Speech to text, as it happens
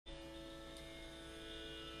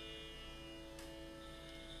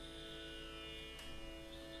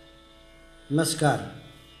Namaskar.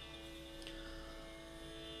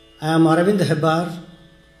 I am Aravinda Hebbar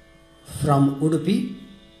from Udupi.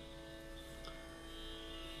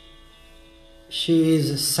 She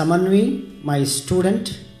is Samanvi, my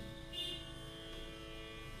student.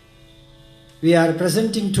 We are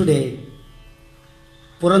presenting today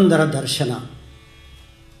Purandaradasa.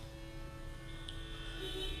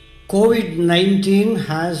 COVID-19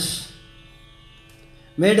 has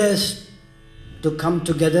made us to come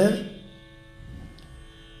together.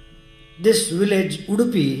 This village,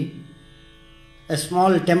 Udupi, a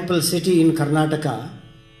small temple city in Karnataka,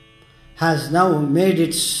 has now made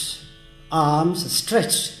its arms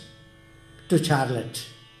stretched to Charlotte.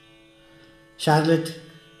 Charlotte,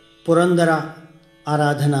 Purandara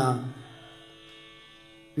Aradhana,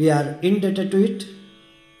 we are indebted to it.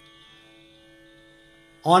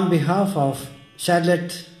 On behalf of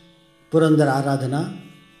Charlotte Purandara Aradhana,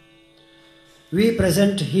 we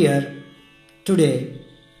present here today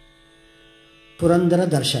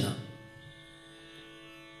Purandaradasa.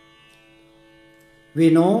 We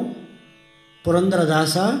know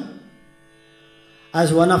Purandaradasa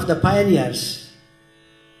as one of the pioneers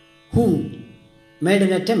who made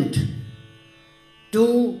an attempt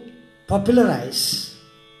to popularize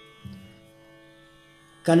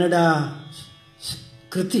Kannada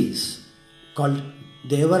kritis called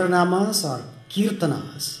Devaranamas or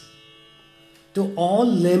Kirtanas to all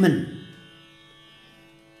laymen,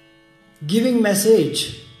 giving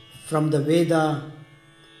message from the Veda,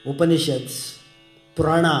 Upanishads,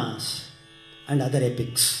 Puranas and other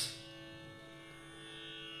epics.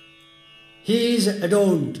 He is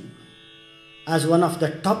adorned as one of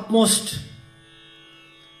the topmost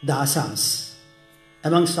dasas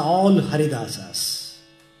amongst all Haridasas.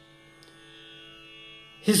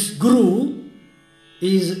 His guru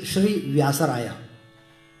is Sri Vyasaraya,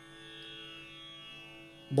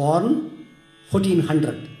 born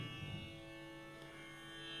 1400.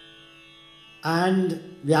 And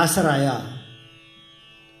Vyasaraya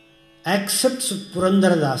accepts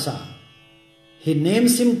Purandaradasa. He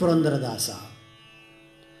names him Purandaradasa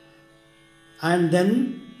and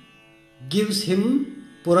then gives him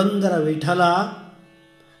Purandara Vithala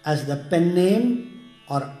as the pen name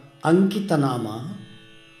or Ankitanama,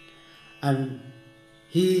 and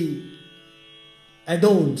he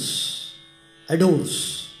adores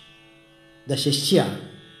the Shishya.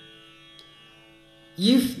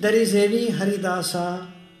 If there is any Haridasa,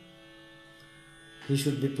 he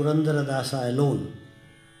should be Purandaradasa alone.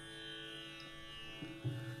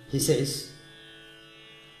 He says,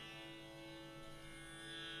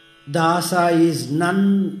 Dasa is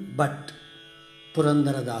none but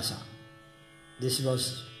Purandaradasa. This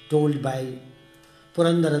was told by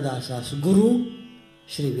Purandaradasa's guru,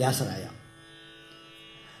 Sri Vyasaraya.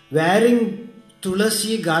 Wearing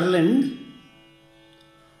Tulasi garland,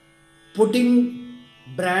 putting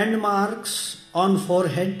brand marks on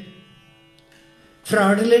forehead,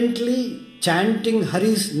 fraudulently chanting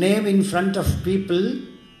Hari's name in front of people,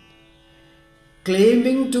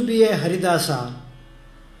 claiming to be a Haridasa.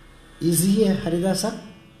 Is he a Haridasa?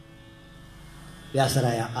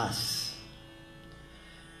 Vyasaraya asks.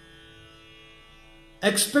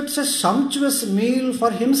 Expects a sumptuous meal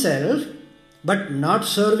for himself, but not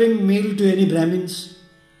serving meal to any Brahmins.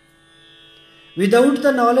 Without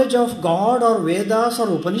the knowledge of God or Vedas or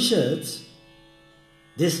Upanishads,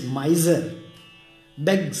 this miser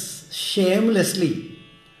begs shamelessly,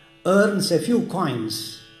 earns a few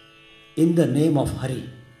coins in the name of Hari.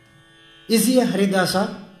 Is he a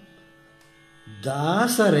Haridasa?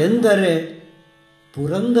 Dasarendare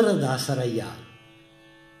Purandaradasaraya.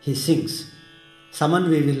 He sings.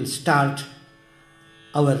 Samanvi will start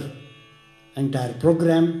our entire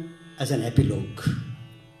program as an epilogue.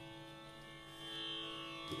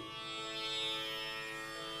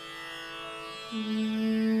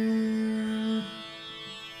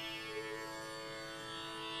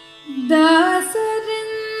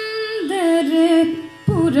 Dasarendare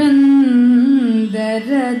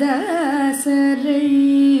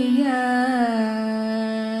Purandaradasaraya.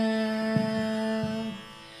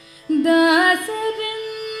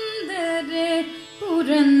 Dasarendare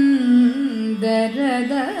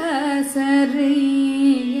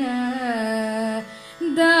Purandaradasaraya.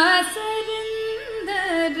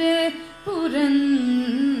 Dasarendare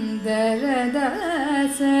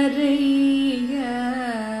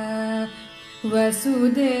Purandaradasaraya.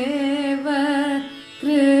 Vasudeva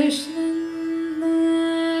Krishnana,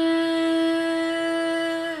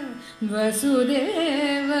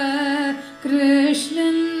 Vasudeva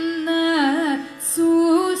Krishnana,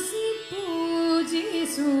 Susi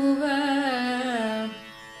Pujisuva,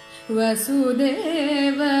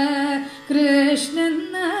 Vasudeva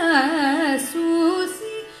ಕೃಷ್ಣನ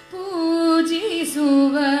ಸೂಸಿ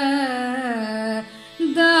ಪೂಜಿಸುವ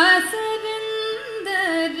ದಾಸರೆಂದರೆ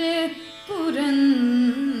ಪುರಂದರದಾಸರಯ್ಯ.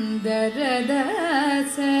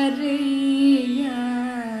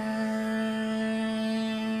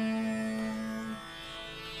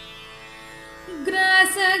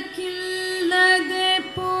 ಗ್ರಾಸಕ್ಕಿಲ್ಲದೆ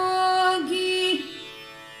ಪೋಗಿ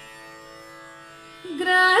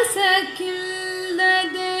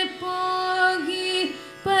ಗ್ರಾಸಕ್ಕಿಲ್ಲದೆ ಪೋಗಿ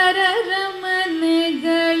ಪರರ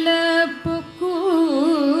ಮನೆಗಳ ಪೊಕ್ಕು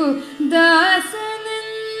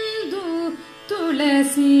ದಾಸನೆಂದು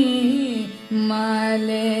ತುಳಸಿ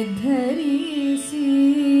ಮಾಲೆ ಧರಿಸಿ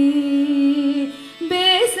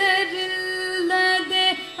ಬೇಸರಿಲ್ಲದೆ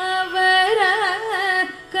ಅವರ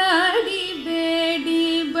ಕಾಡಿಬೇಡಿ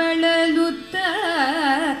ಬಳಲುತ್ತ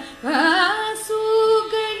ಆಸು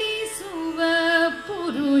ಗಳಿಸುವ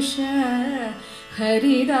ಪುರುಷ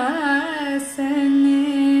ಹರಿದಾಸನೇ.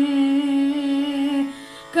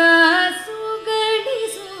 ಕಾಸು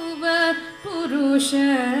ಗಳಿಸುವ ಪುರುಷ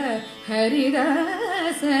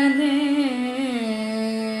ಹರಿದಾಸನೇ.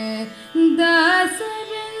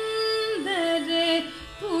 ದಾಸರೆಂದರೆ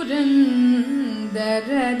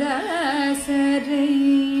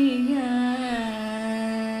ಪುರಂದರದಾಸರಯ್ಯ.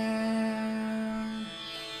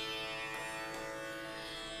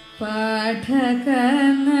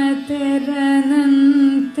 ಪಾಠಕನ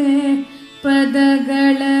ತೆರನಂತೆ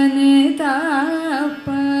ಪದಗಳನೆ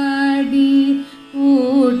ತಾಪಾಡಿ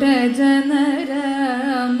ಊಟ ಜನರ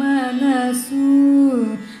ಮನಸ್ಸು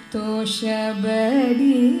ತೋಷಬಡಿಸಿ.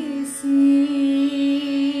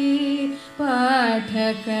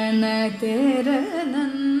 ಪಾಠಕನ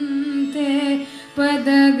ತೆರನಂತೆ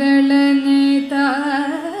ಪದಗಳನೆ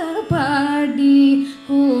ತಾಪಾಡಿ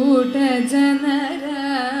ಊಟ ಜನರ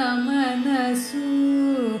ಮನಸ್ಸು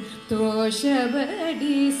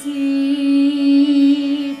ತೋಷಬಡಿಸಿ.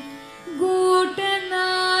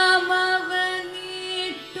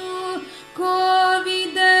 ಗೂಟನಾಮವನಿಟ್ಟು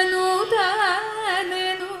ಕೋವಿದನು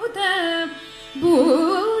ತಾನೆನುತ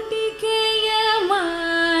ಬೂಟಿಕೆಯ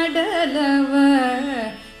ಮಾಡಲವ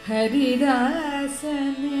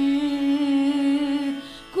ಹರಿದಾಸನೇ.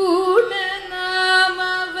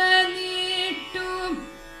 ಕೂಟನಾಮವನಿಟ್ಟು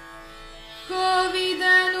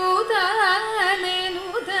ಕೋವಿದನು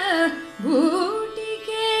ತಾನೆನುತ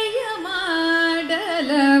ಬೂಟಿಕೆಯ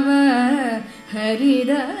ಮಾಡಲವ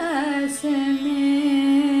ಹರಿದಾಸನೇ.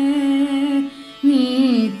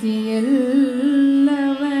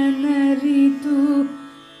 ನೀತಿಯೆಲ್ಲವನರಿತು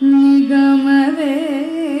ನಿಗಮವೇದ್ಯನೆ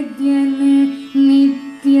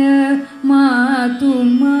ನಿತ್ಯ ಮಾತು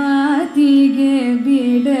ಮಾತಿಗೆ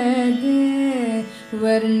ಬಿಡದೆ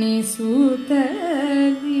ವರ್ಣಿಸುತ್ತಲೀ.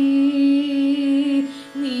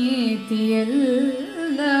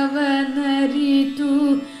 ನೀತಿಯೆಲ್ಲವನರಿತು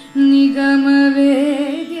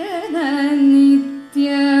ನಿಗಮವೇದ್ಯನ ನಿತ್ಯ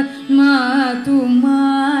ಮಾತು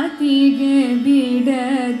ಮಾತಿಗೆ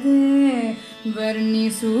ಬಿಡದೆ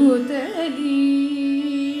ವರ್ಣಿಸುತ್ತಲೀ.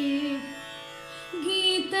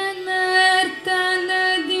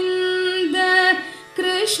 ಗೀತನರ್ತನದಿಂದ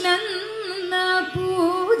ಕೃಷ್ಣನ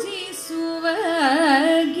ಪೂಜಿಸುವ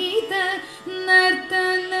ಗೀತ ನರ್ತನದಿಂದ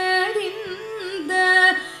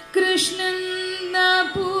ಕೃಷ್ಣನ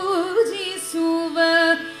ಪೂಜಿಸುವ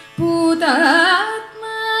ಪೂತಾತ್ಮ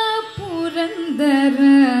ಪುರಂದರ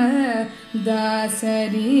ದಾಸರಿವರಯ್ಯ.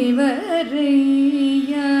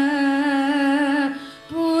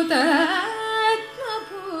 ಪೂತಾತ್ಮ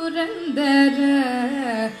ಪುರಂದರ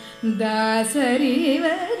ದಾಸರಿವರಯ್ಯ.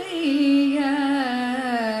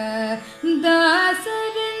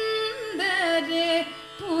 ದಾಸರೆಂದರೆ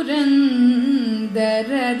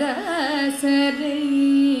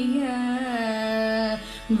ಪುರಂದರದಾಸರಯ್ಯ.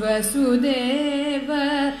 ವಸುದೇವ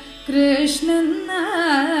ಕೃಷ್ಣನ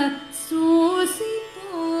ಸೂಸಿ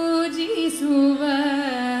ಪೂಜಿಸುವ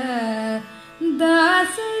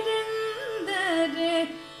ದಾಸರೆಂದರೆ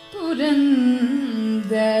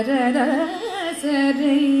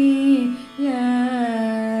ಪುರಂದರದಾಸರಯ್ಯ.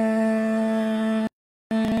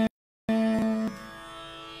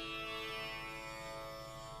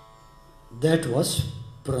 That was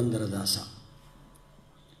Purandaradasa.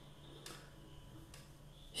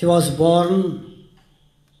 He was born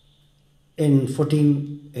in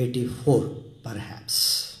 1484, perhaps.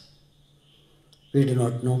 We do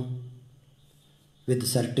not know with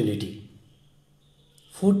certainty.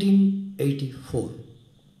 1484.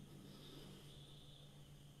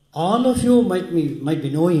 All of you might be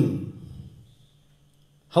knowing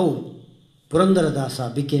how Purandaradasa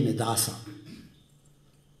became a Dasa.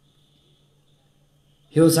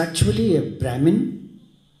 He was actually a Brahmin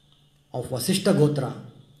of Vasishta Gotra,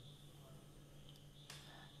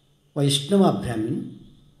 Vaishnava Brahmin.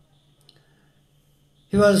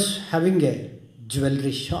 He was having a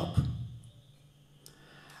jewelry shop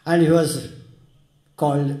and he was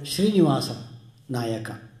called Srinivasa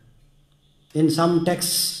Nayaka. In some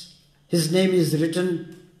texts, his name is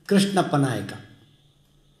written Krishnappa Nayaka.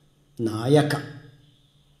 Nayaka,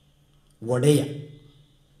 Vadeya,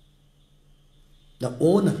 the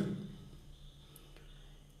owner.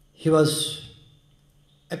 He was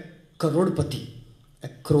a Karodpati, a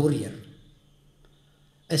crorier,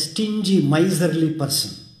 a stingy, miserly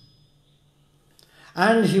person.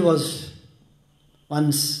 And he was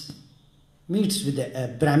once meets with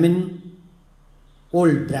a Brahmin,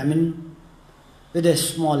 old Brahmin, with a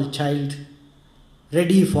small child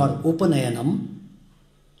ready for Upanayanam,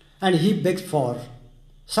 and he begged for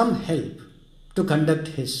some help to conduct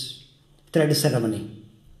his thread ceremony.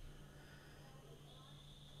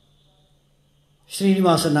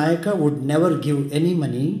 Srinivasa Nayaka would never give any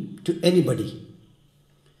money to anybody.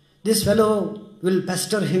 This fellow will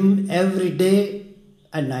pester him every day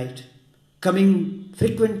and night, coming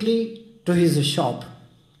frequently to his shop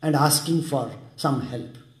and asking for some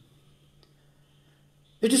help.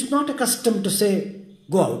 It is not a custom to say,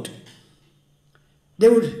 go out. They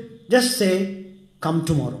would just say, come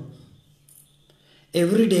tomorrow.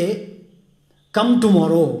 Every day, come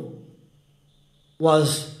tomorrow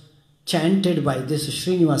was chanted by this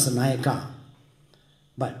Srinivasa Nayaka.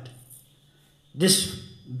 But this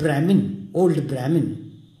Brahmin, old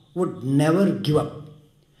Brahmin, would never give up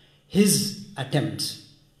his attempts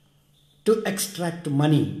to extract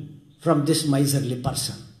money from this miserly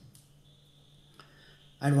person.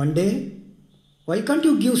 And one day, why can't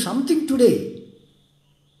you give something today?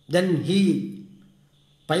 Then he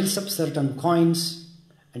piles up certain coins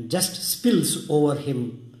and just spills over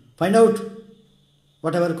him. Find out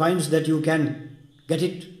whatever coins that you can, get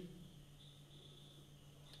it.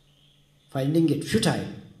 Finding it futile,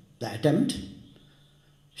 the attempt,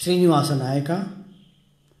 Srinivasa Nayaka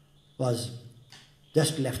was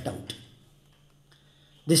just left out.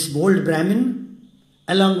 This bold Brahmin,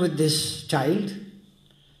 along with this child,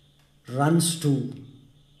 runs to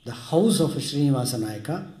the house of Srinivasa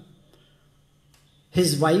Nayaka.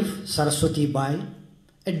 His wife, Saraswati Bai,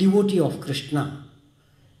 a devotee of Krishna,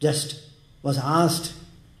 just was asked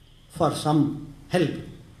for some help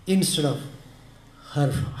instead of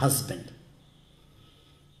her husband.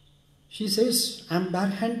 She says, I am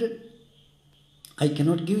barehanded. I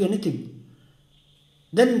cannot give anything.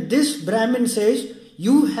 Then this Brahmin says,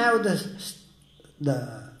 you have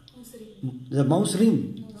the mouse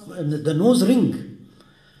ring, the nose ring.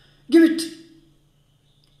 Give it.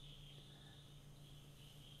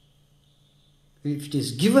 If it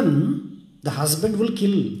is given, the husband will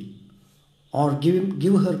kill or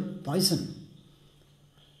give her poison.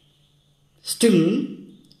 Still,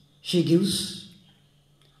 she gives,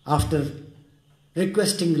 after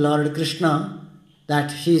requesting Lord Krishna that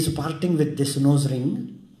she is parting with this nose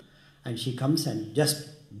ring, and she comes and just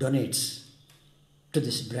donates to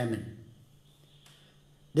this Brahmin.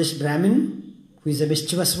 This Brahmin, who is a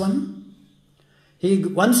mischievous one, he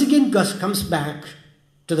once again comes back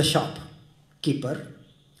to the shopkeeper,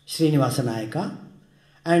 Srinivasa Nayaka,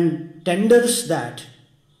 and tenders that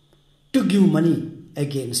to give money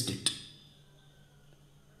against it.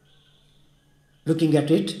 Looking at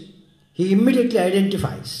it, he immediately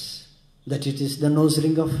identifies that it is the nose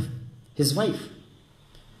ring of his wife,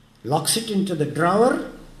 locks it into the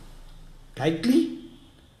drawer tightly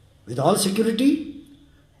with all security,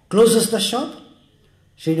 closes the shop.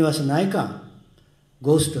 Srinivasa Nayaka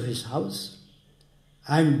goes to his house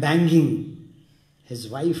and banging his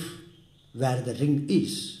wife where the ring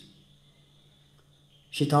is.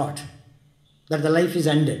 She thought that the life is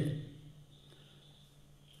ended.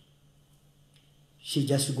 She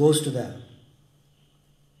just goes to the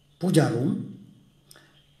puja room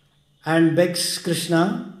and begs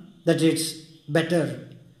Krishna that it's better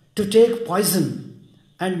to take poison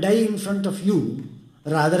and die in front of you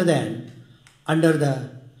rather than under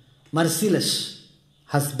the merciless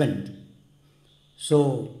husband.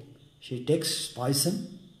 So she takes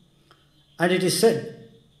poison, and it is said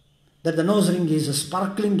that the nose ring is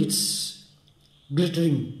sparkling its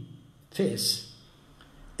glittering face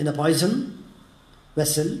in the poison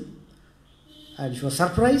vessel, and she was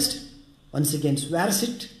surprised, once again swears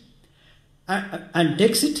it and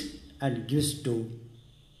takes it and gives to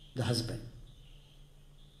the husband.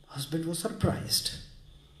 Husband was surprised.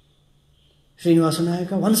 Srinivasa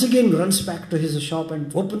Nayaka once again runs back to his shop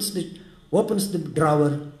and opens the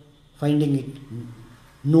drawer, finding it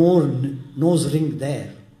no nose ring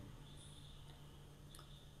there.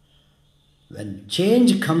 When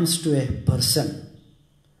change comes to a person,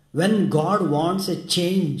 When God wants a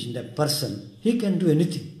change in the person, He can do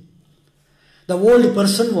anything. The old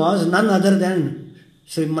person was none other than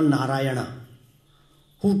Sriman Narayana,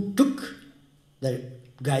 who took the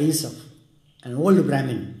guise of an old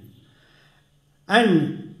Brahmin,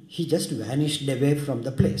 and he just vanished away from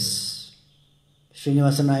the place.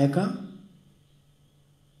 Srinivasa Nayaka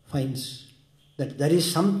finds that there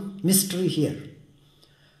is some mystery here,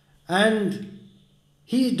 and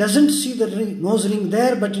he doesn't see the nose ring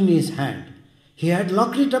there but in his hand. He had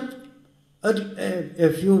locked it up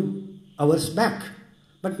a few hours back,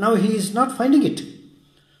 but now he is not finding it.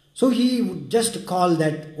 So he would just call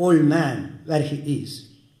that old man where he is.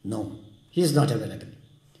 No, he is not available.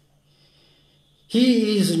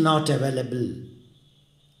 He is not available.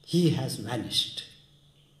 He has vanished.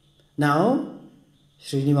 Now,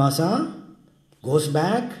 Srinivasa goes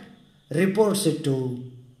back, reports it to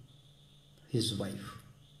his wife.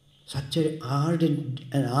 Such an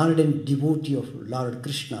ardent devotee of Lord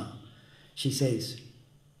Krishna. She says,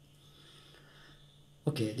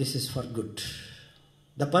 okay, this is for good.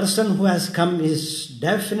 The person who has come is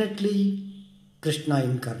definitely Krishna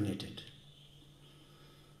incarnated.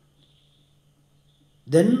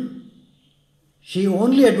 Then she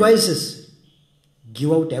only advises,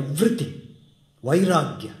 give out everything,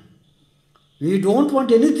 vairagya. We don't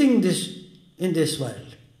want anything in this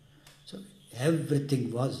world. So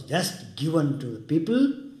everything was just given to the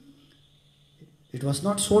people. It was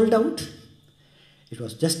not sold out. It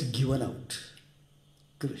was just given out.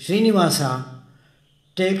 Srinivasa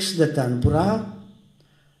takes the tanpura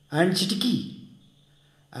and chitiki,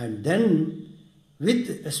 and then with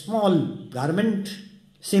a small garment,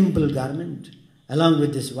 simple garment, along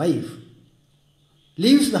with his wife,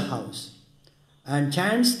 leaves the house and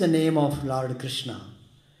chants the name of Lord Krishna.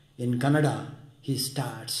 In Kannada, he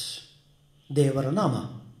starts Devaranama.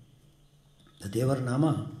 The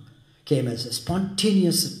Devaranama came as a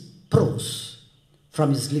spontaneous prose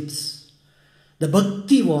from his lips. The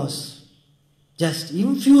bhakti was just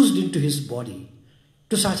infused into his body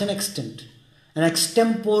to such an extent, an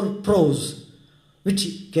extempore prose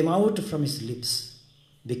which came out from his lips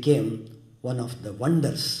became one of the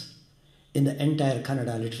wonders in the entire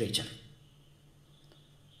Kannada literature.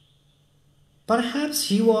 Perhaps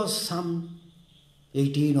he was some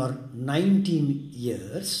 18 or 19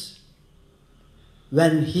 years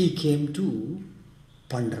when he came to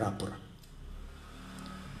Pandharapura.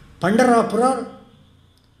 Pandharapura,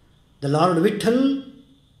 the Lord Vitthal,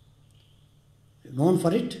 known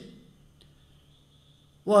for it,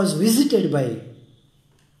 was visited by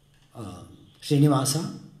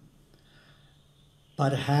Srinivasa.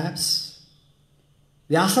 Perhaps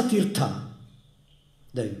Vyasatirtha,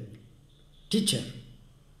 the teacher,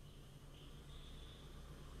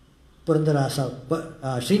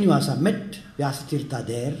 Srinivasa met Vyasatirtha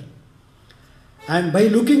there, and by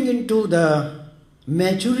looking into the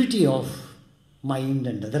maturity of mind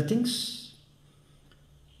and other things,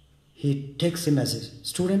 he takes him as a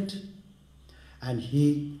student and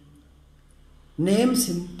he names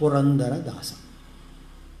him Purandara Dasa.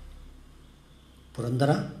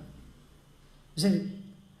 Purandara is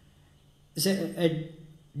a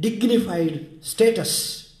dignified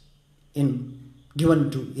status given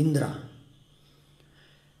to Indra.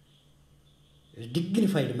 A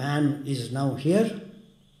dignified man is now here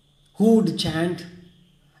who would chant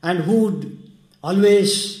and who would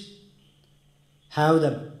always have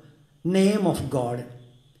the name of God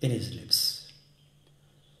in his lips.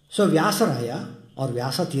 So Vyasaraya or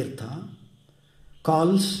Vyasatirtha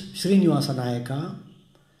calls Srinivasa Nayaka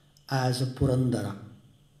as a Purandara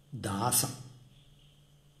Dasa.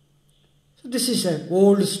 So this is an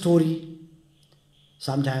old story.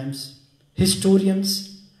 Sometimes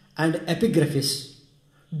historians and epigraphists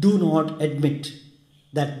do not admit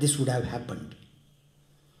that this would have happened.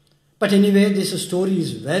 But anyway, this story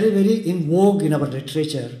is very, very in vogue in our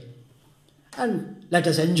literature, and let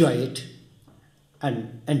us enjoy it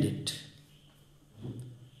and end it.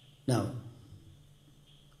 Now,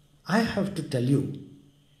 I have to tell you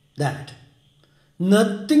that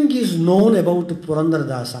nothing is known about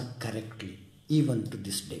Purandaradasa correctly, even to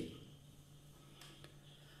this day.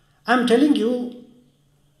 I am telling you,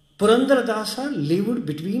 Purandaradasa lived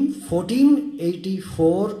between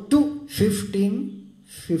 1484 to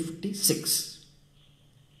 1556.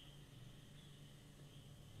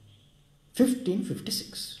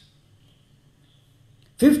 1556.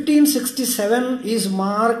 1567 is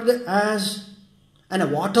marked as a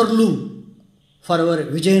Waterloo for our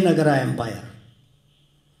Vijayanagara Empire.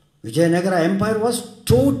 Vijayanagara Empire was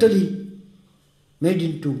totally made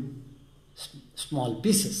into small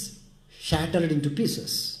pieces, shattered into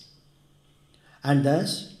pieces. And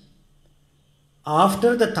thus,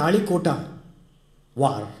 after the Talikota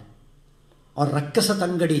war or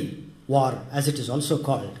Rakkasatangadi war as it is also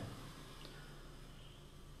called,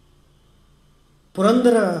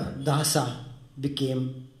 Purandara Dasa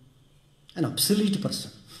became an obsolete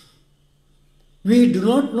person. We do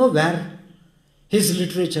not know where his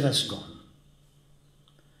literature has gone.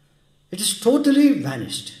 It is totally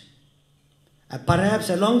vanished. Perhaps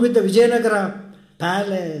along with the Vijayanagara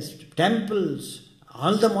palace, temples,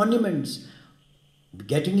 all the monuments,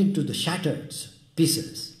 getting into the shattered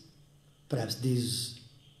pieces, perhaps these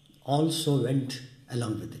also went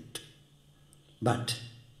along with it. But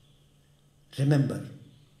remember,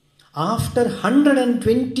 after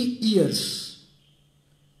 120 years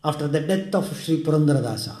after the death of Sri Purandara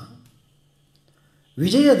Dasa,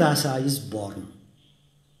 Vijayadasa is born.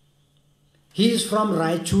 He is from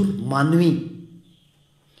Raichur, Manvi.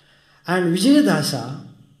 And Vijayadasa,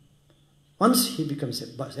 once he becomes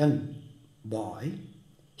a young boy,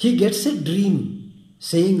 he gets a dream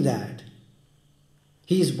saying that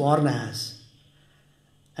he is born as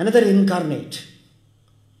another incarnate.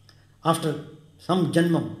 After some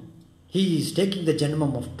janmam, he is taking the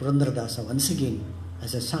janmam of Purandaradasa once again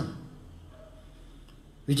as a son.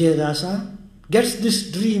 Vijayadasa gets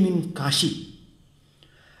this dream in Kashi.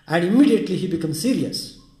 And immediately he becomes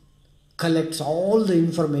serious, collects all the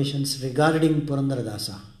informations regarding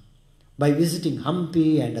Purandaradasa by visiting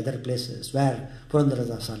Hampi and other places where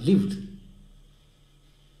Purandaradasa lived.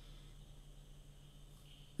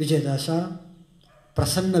 Vijayadasa,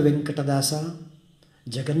 Prasanna Venkatadasa,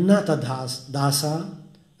 Jagannatha Dasa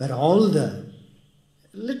were all the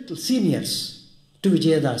little seniors to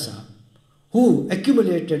Vijayadasa who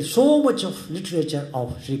accumulated so much of literature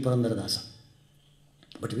of Sri Purandaradasa.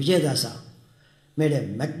 But Vijayadasa made a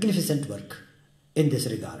magnificent work in this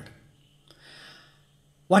regard.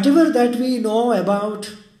 Whatever that we know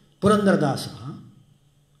about Purandaradasa,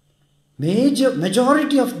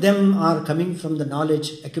 majority of them are coming from the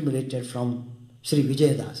knowledge accumulated from Sri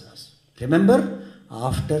Vijayadasa. Remember,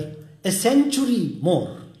 after a century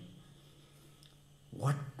more,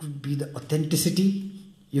 what would be the authenticity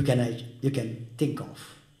you can think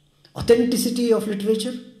of? Authenticity of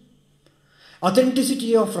literature,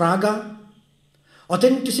 authenticity of raga,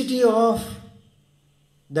 authenticity of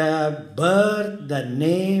the birth, the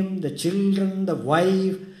name, the children, the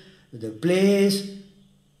wife, the place,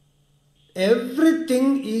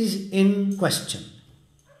 everything is in question.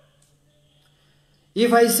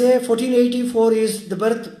 If I say 1484 is the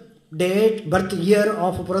birth year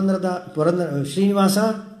of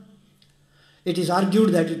Srinivasa, it is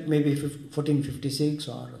argued that it may be 1456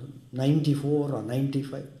 or 94 or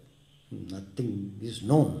 95. Nothing is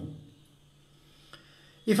known.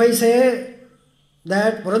 If I say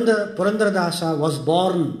that Purandaradasa was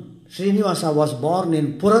born, Srinivasa was born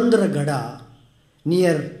in Purandaragada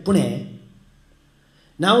near Pune,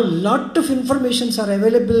 now lot of informations are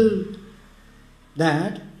available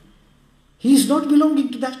that he is not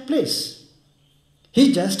belonging to that place.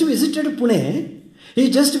 He just visited Pune,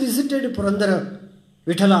 he just visited Purandara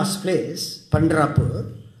Vitthala's place,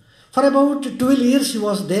 Pandharpur. For about 12 years he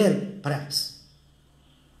was there, perhaps.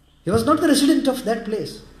 He was not the resident of that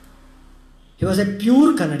place. He was a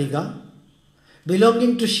pure Kannadiga,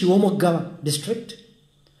 belonging to Shivamogga district.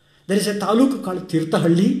 There is a taluk called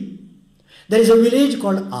Tirthahalli. There is a village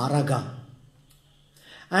called Araga.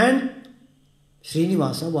 And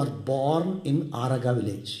Srinivasa was born in Araga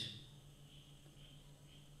village.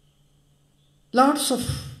 Lots of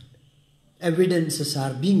evidences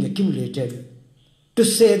are being accumulated to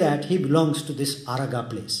say that he belongs to this Araga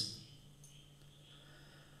place.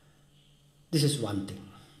 This is one thing.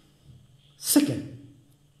 Second,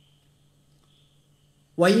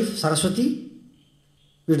 wife Saraswati,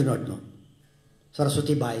 we do not know.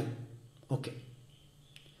 Saraswati Bai, okay.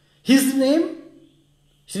 His name,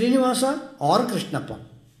 Srinivasa or Krishnappa.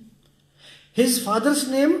 His father's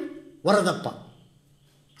name, Varadappa,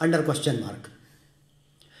 under question mark.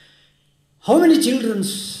 How many children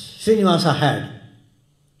Srinivasa had?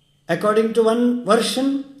 According to one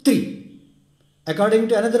version, 3. According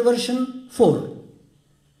to another version, 4.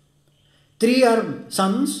 3 are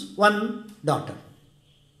sons, 1 daughter.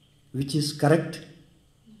 Which is correct?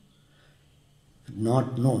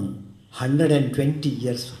 Not known. 120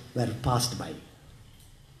 years were passed by.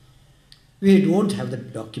 We don't have the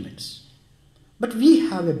documents. But we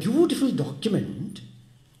have a beautiful document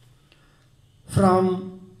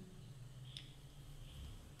from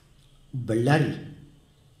Bellary.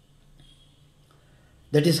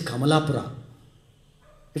 That is Kamalapura.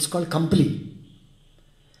 It's called Kampli.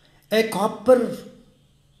 A copper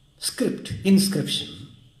inscription,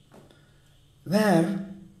 where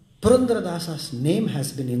Purandaradasa's name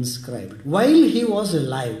has been inscribed while he was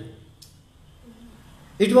alive.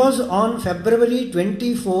 It was on February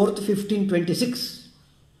 24th, 1526.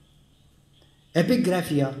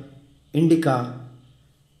 Epigraphia Indica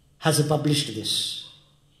has published this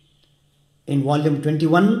in volume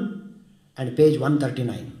 21 and page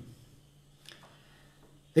 139.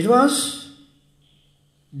 It was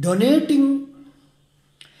donating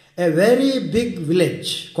a very big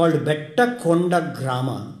village called Bettakonda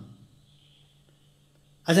Grama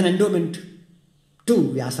as an endowment to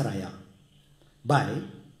Vyasaraya by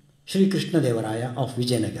Sri Krishna Devaraya of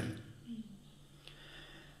Vijayanagar.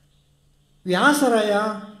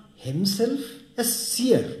 Vyasaraya himself, a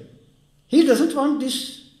seer, he doesn't want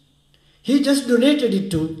this. He just donated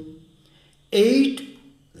it to 8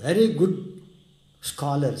 very good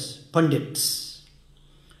scholars, pandits,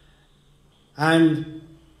 and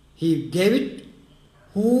he gave it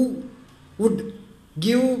who would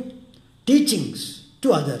give teachings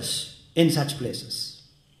to others in such places,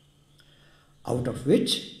 out of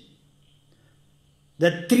which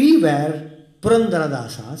the 3 were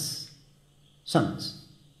Purandaradasa's sons.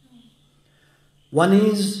 One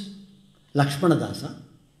is Lakshmana Dasa,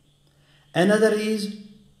 another is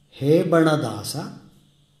Hebbar Dasa,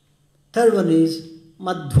 third one is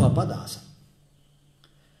Madhwapa Dasa.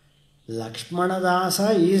 Lakshmana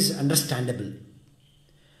Dasa is understandable.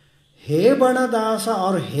 Hebbar Dasa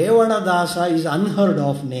or Hevana Dasa is unheard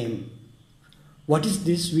of name. What is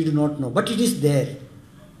this? We do not know, but it is there.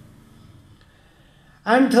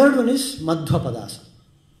 And third one is Madhwapa Dasa.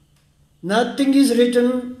 Nothing is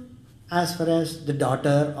written as far as the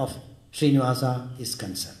daughter of Srinivasa is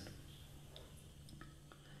concerned.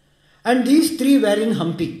 And these 3 were in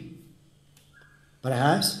Hampi.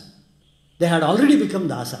 Perhaps they had already become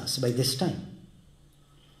Dasas by this time.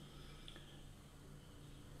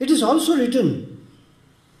 It is also written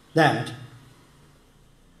that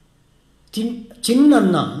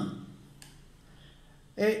Chinnanna,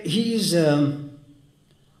 he is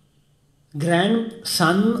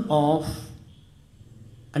grandson of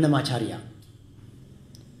Annamacharya.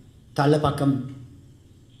 Talapakam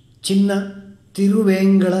Chinna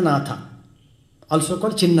Tiruvengalanatha, also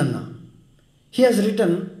called Chinnanna. He has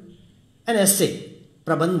written an essay,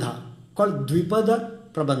 Prabandha, called Dvipada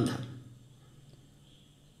Prabandha.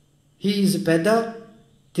 He is Peda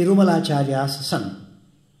Tirumalacharya's son.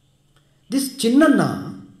 This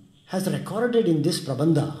Chinnanna has recorded in this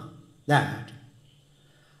Prabandha that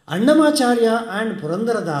Annamacharya and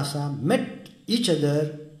Purandaradasa met each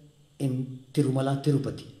other in Tirumala,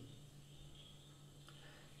 Tirupati.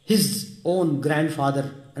 His own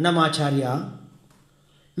grandfather, Annamacharya,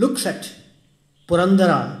 looks at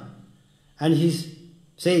Purandara and he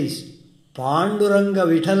says, Panduranga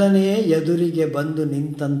Vithalane Yadurige Bandu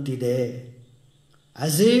Nintantide.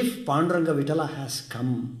 As if Panduranga Vithala has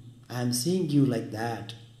come. I am seeing you like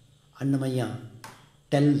that. Annamaya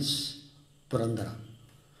tells Purandara.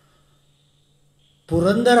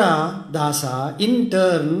 Purandara Dasa in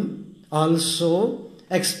turn also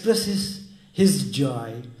expresses his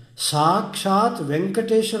joy. Sakshat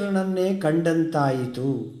Venkateshwarananne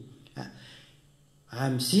Kandantaitu. I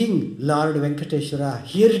am seeing Lord Venkateshwara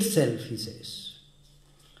here itself, he says.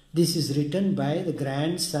 This is written by the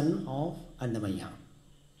grandson of Annamaya.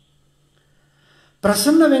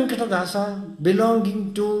 Prasanna Venkatadasa,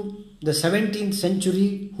 belonging to the 17th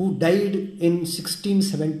century, who died in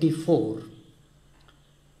 1674,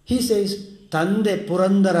 he says, Tande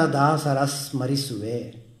Purandaradasa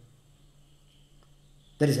Rasmarisuve.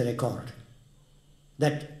 There is a record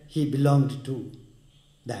that he belonged to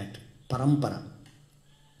that parampara.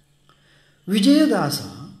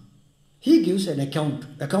 Vijayadasa, he gives an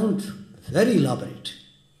account very elaborate,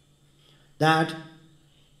 that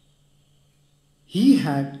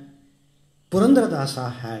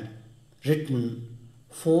Purandaradasa had written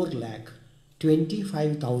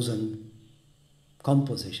 4,25,000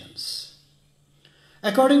 compositions.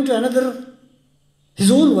 According to another,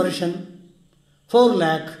 his own version,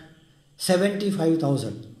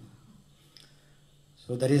 4,75,000.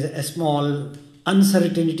 So there is a small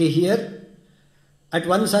uncertainty here. At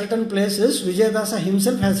one certain places, Vijayadasa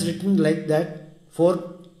himself has written like that,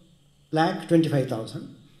 4,25,000.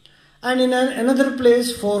 And in another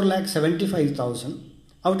place, 4,75,000.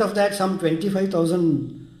 Out of that, some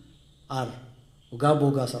 25,000 are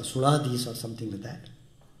Ugabogas or Suladis or something like that.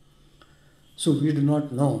 So we do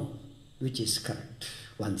not know which is correct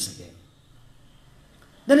once again.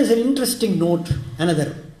 There is an interesting note,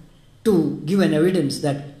 another, to give an evidence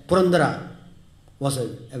that Purandara was a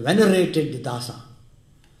venerated Dasa.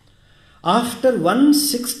 After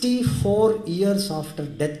 164 years after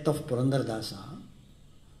death of Purandaradasa,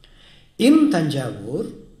 In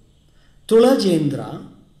Tanjavur, Tulajendra,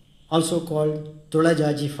 also called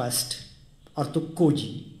Tulajaji first or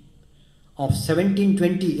Tukkoji, of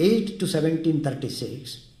 1728 to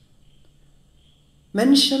 1736,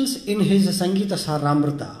 mentions in his Sangita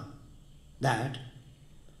Saramrita that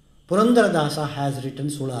Purandaradasa has written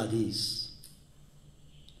Suladis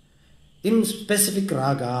in specific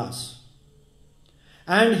ragas,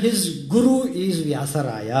 and his guru is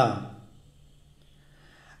Vyasaraya,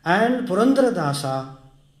 and Purandaradasa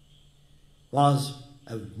was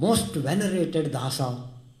a most venerated Dasa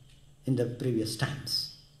in the previous times.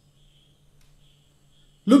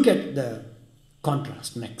 Look at the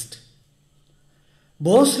contrast next.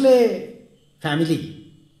 Bhosle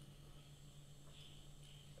family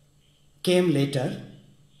came later,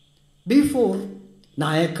 before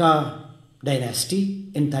Nayaka dynasty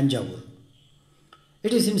in Tanjavur.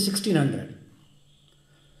 It is in 1600.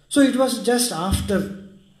 So it was just after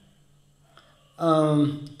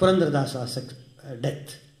Purandaradasa's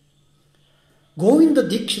death. Govinda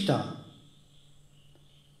Dikshita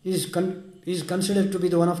is considered to be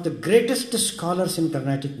one of the greatest scholars in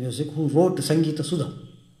Carnatic music, who wrote Sangita Sudha.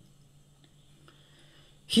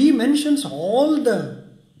 He mentions all the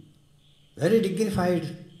very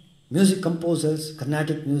dignified music composers,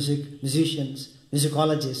 Carnatic music, musicians,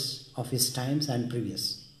 musicologists of his times and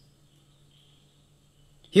previous.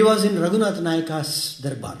 He was in Raghunath Nayaka's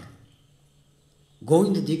Darbar.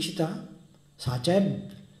 Govinda Dikshita, such a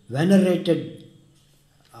venerated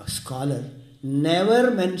scholar,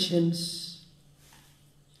 never mentions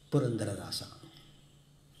Purandaradasa.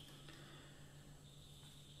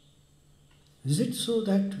 Is it so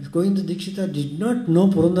that Govinda Dikshita did not know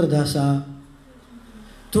Purandaradasa?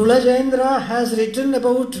 Tulajendra has written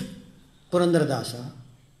about Purandaradasa,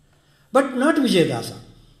 but not Vijayadasa.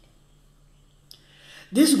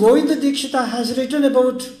 This Govinda Dikshita has written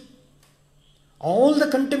about all the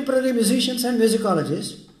contemporary musicians and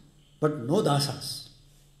musicologists, but no Dasas.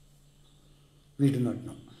 We do not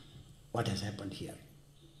know what has happened here.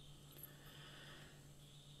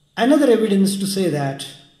 Another evidence to say that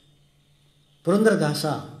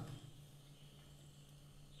Purandaradasa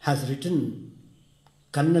has written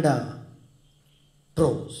Kannada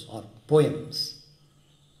prose or poems.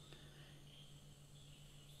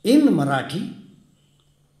 In Marathi,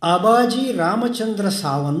 Abaji Ramachandra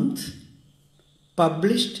Sawant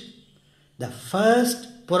published the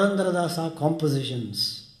first Purandaradasa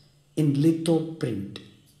compositions in litho print.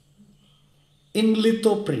 In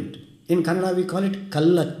litho print. In Kannada we call it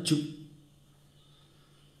Kallachu.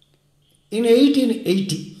 In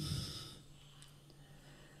 1880.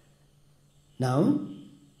 Now,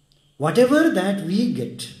 whatever that we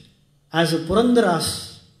get as a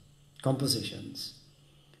Purandara's compositions,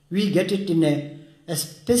 we get it in a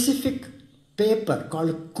specific paper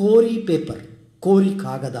called Kori paper, Kori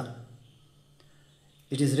Kagada.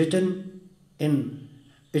 It is written in,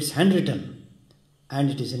 it's handwritten, and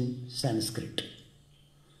it is in Sanskrit.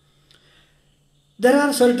 There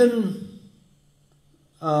are certain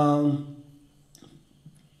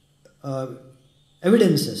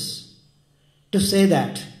evidences to say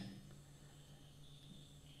that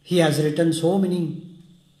he has written so many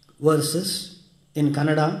verses in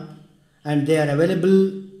Kannada, and they are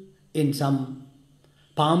available in some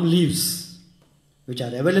palm leaves, which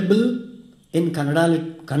are available in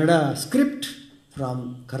Kannada script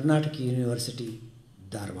from Karnataka University,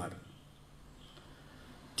 Dharwad.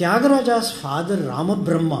 Tyagaraja's father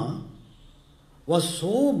Ramabrahma was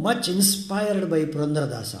so much inspired by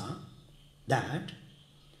Purandaradasa that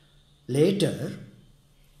later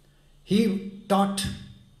he taught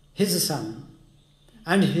his son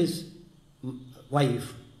and his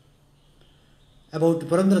wife about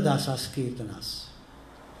Purandaradasa's Kirtanas.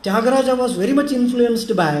 Tyagaraja was very much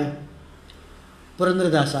influenced by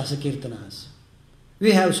Purandaradasa's Kirtanas.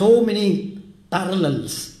 We have so many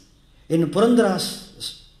parallels in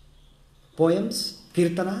Purandara's poems,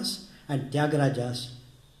 Kirtanas, and Tyagaraja's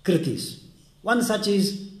Kritis. One such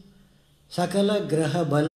is Sakala Graha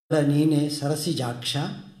Bala Nine Sarasi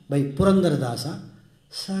Jaksha by Purandaradasa,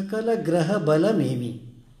 Sakala Graha Bala Nemi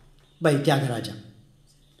by Tyagaraja.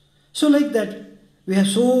 So like that, we have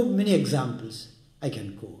so many examples I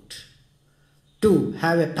can quote to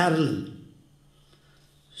have a parallel.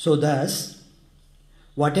 So thus,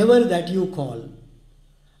 whatever that you call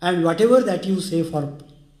and whatever that you say for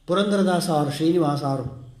Purandaradasa or Srinivasa or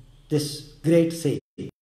this great say,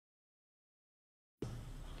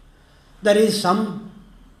 there is some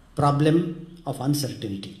problem of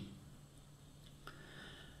uncertainty.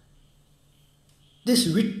 This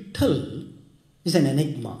Vitthal is an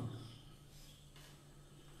enigma.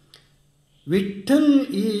 Vittal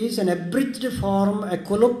is an abridged form, a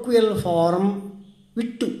colloquial form,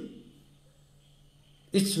 Vittu.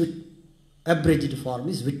 Its abridged form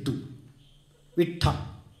is Vittu. Vittha.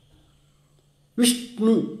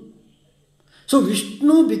 Vishnu. So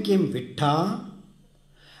Vishnu became Vittha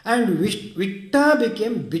and Vitta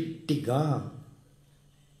became Bittiga.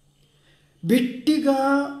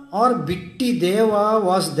 Bittiga or Bitti Deva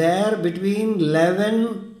was there between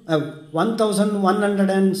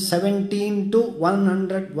 1117 to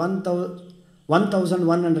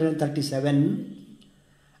 1137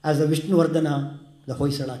 as the Vishnuvardhana, the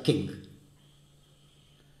Hoysala king.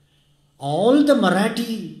 All the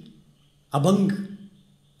Marathi Abhang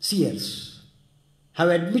seers have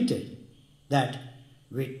admitted that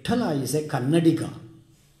Vittala is a Kannadiga.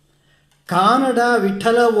 Kannada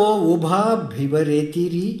Vittalavo Ubha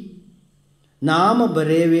Bhivaretiri Nama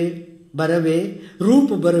Barave Barave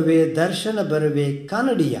Rupa Barave Darshana Barave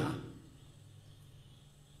Kannadiya.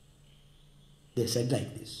 They said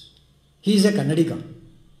like this. He is a Kannadiga.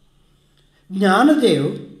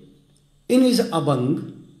 Jnanadev in his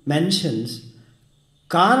Abhang mentions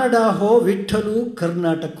Kannada ho Vittalu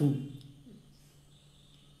Karnataku.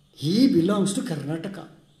 He belongs to Karnataka.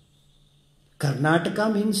 Karnataka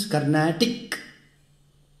means Carnatic.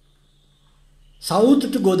 South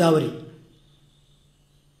to Godavari.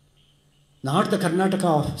 Not the Karnataka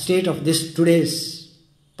of state of this today's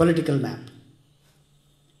political map.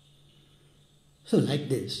 So like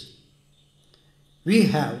this, we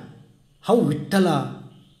have how Vittala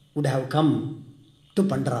would have come to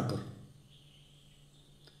Pandharpur.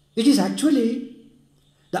 It is actually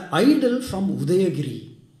the idol from Udayagiri.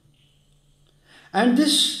 And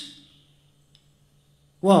this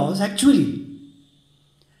was actually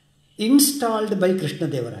installed by Krishna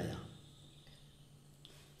Devaraya.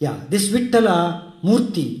 Yeah, this Vittala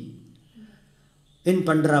Murti in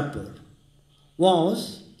Pandharpur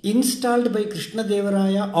was installed by Krishna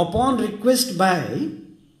Devaraya upon request by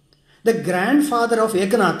the grandfather of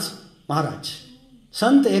Ekanath Maharaj,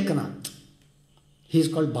 Sant Ekanath. He is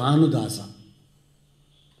called Bhanudasa.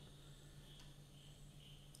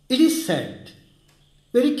 It is said,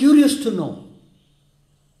 very curious to know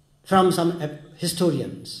from some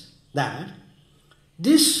historians, that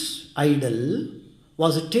this idol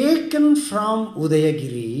was taken from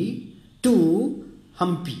Udayagiri to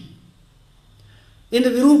Hampi. In the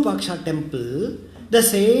Virupaksha temple, the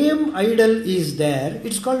same idol is there.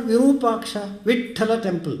 It's called Virupaksha Vittala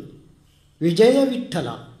temple. Vijaya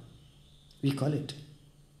Vittala, we call it,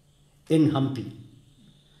 in Hampi.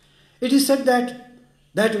 It is said that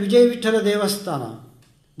Vijaya Vittala Devasthana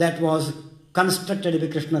that was constructed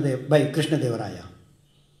by Krishna Devaraya,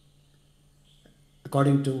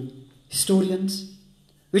 according to historians,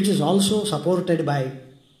 which is also supported by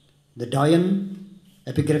the Doyen,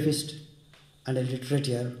 epigraphist and a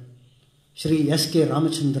literature, Sri S.K.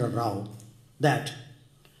 Ramachandra Rao, that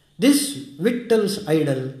this Vittal's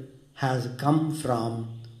idol has come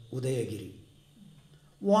from Udayagiri.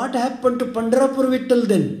 What happened to Pandharpur Vittal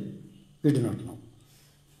then? We do not know.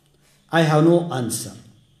 I have no answer.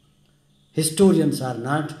 Historians are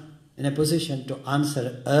not in a position to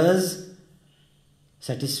answer us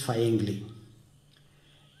satisfyingly.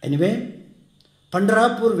 Anyway,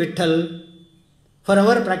 Pandharpur Vittal, for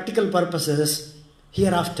our practical purposes,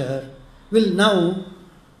 hereafter, will now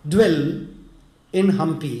dwell in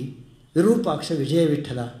Hampi, Virupaksha Vijaya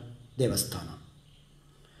Vittala Devasthana.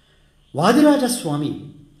 Vadiraja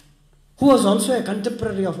Swami, who was also a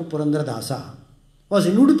contemporary of Purandaradasa, was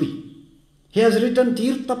in Udupi. He has written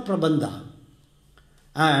Tirtha Prabandha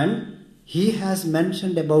and he has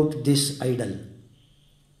mentioned about this idol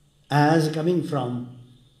as coming from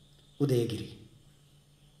Udayagiri.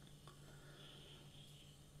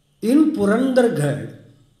 In Purandargarh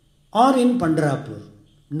or in Pandharpur,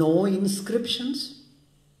 no inscriptions,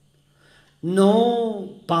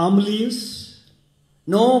 no palm leaves,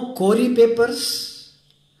 no kori papers,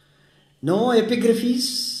 no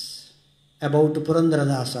epigraphies about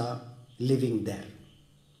Purandaradasa living there.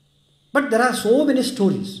 But there are so many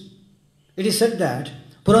stories. It is said that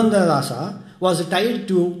Purandaradasa was tied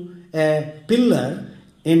to a pillar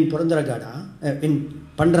in Purandaragada, in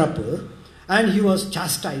Pandharpur, and he was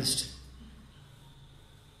chastised.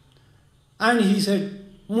 And he said,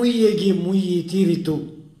 Muyegi Muyi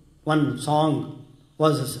Tiritu. One song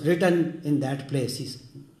was written in that place.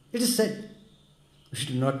 It is said. We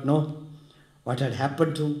should not know what had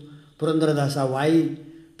happened to Purandaradasa, why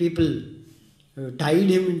people tied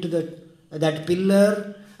him into that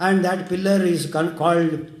pillar, and that pillar is called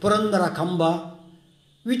Purandara Kamba,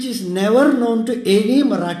 which is never known to any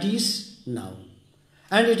Marathis now,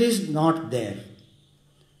 and it is not there.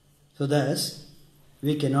 So thus,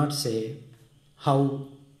 we cannot say how,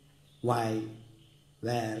 why,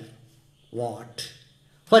 where, what.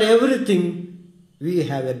 For everything, we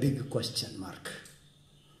have a big question mark.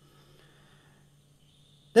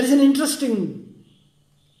 There is an interesting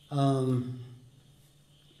one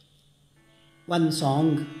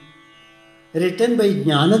song written by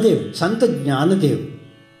Jnanadev, Sant Jnanadev.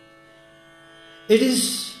 It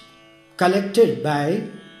is collected by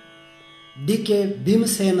D.K.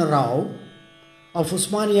 Bhimsena Rao of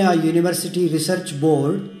Usmania University Research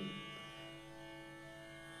Board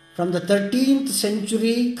from the 13th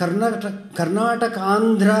century Karnataka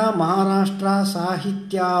Andhra Maharashtra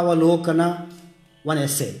Sahityavalokana, one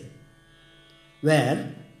essay,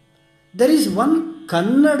 where there is one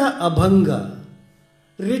Kannada Abhanga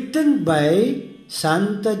written by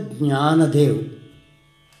Santa Jnanadev.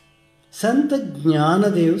 Santa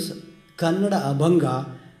Jnanadev's Kannada Abhanga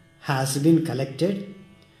has been collected.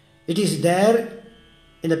 It is there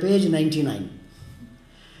in the page 99.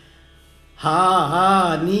 Ha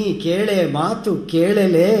ha ni kele matu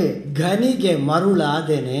kelele ghanige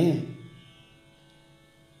maruladene.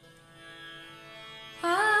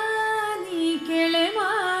 Ha ni kele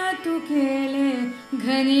matu kele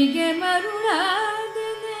ghanige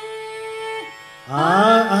maruladene.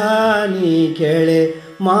 Ha ni kele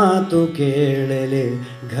ಮಾತು ಕೇಳಲೆ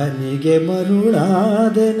ಘನಿಗೆ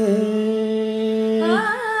ಮರುಳಾದನೆ.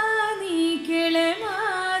 ನೀ ಕೇಳೆ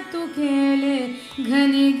ಮಾತು ಕೇಳೆ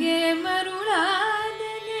ಘನಿಗೆ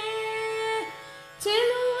ಮರುಳಾದನೆ.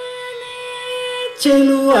 ಚೆಲುವನೆ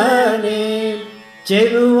ಚೆಲುವನೆ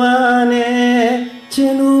ಚೆಲುವನೆ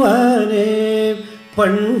ಚೆಲುವನೆ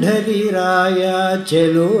ಪಂಢರಿರಾಯ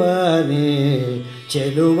ಚೆಲುವನೆ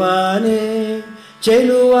ಚೆಲುವನೆ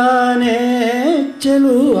ಚೆಲುವನೆ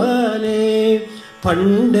ಚೆಲುವನೆ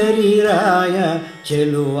ಪಂಢರಿರಾಯ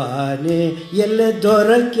ಚೆಲುವನೆ ಎಲ್ಲೆ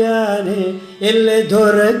ದೊರಕ್ಯಾನೆ ಎಲ್ಲೆ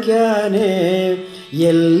ದೊರಕ್ಯಾನೆ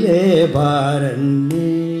ಎಲ್ಲೆ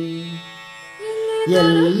ಬಾರನ್ನೆ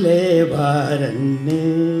ಎಲ್ಲೆ ಬಾರನ್ನೆ.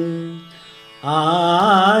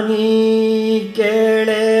 ಆನಿ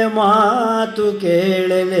ಕೇಳೆ ಮಾತು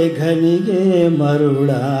ಕೇಳಲೆ ಘನಿಗೆ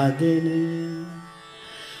ಮರುಳಾದೆನೆ.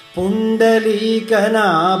 ಪುಂಡಲೀಕನ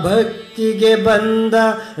ಭಕ್ತಿಗೆ ಬಂದ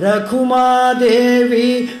ರಘುಮಾದೇವಿ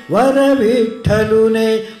ವರವಿಠಲುನೆ.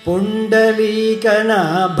 ಪುಂಡಲೀಕನ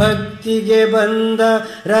ಭಕ್ತಿಗೆ ಬಂದ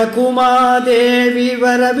ರಘುಮಾದೇವಿ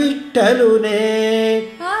ವರವಿಠಲುನೆ.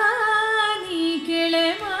 ನೀ ಕೇಳೆ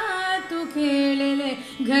ಮಾತು ಕೇಳಲೆ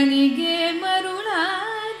ಘನಿಗೆ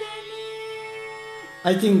ಮರುಳಾದನೆ.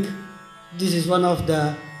 I think this is one of the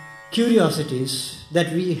curiosities that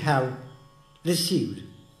we have received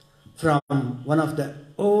from one of the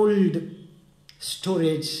old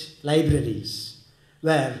storage libraries,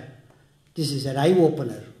 where this is an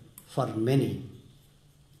eye-opener for many.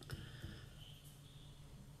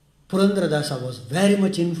 Purandaradasa was very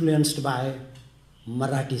much influenced by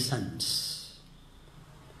Marathi sons.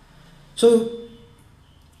 So,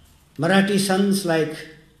 Marathi sons like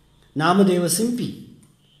Namadeva Simpi,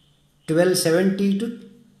 1270 to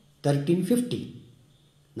 1350,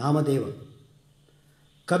 Namadeva.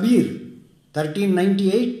 Kabir,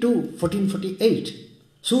 1398 to 1448,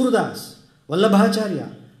 Surdas, Vallabhacharya,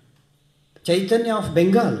 Chaitanya of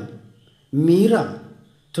Bengal, Meera,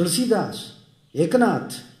 Tulsidas,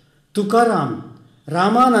 Eknath, Tukaram,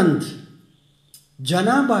 Ramanand,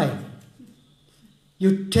 Janabai.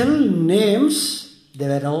 You tell names, they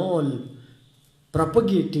were all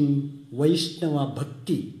propagating Vaishnava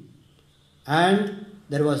Bhakti, and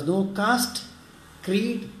there was no caste,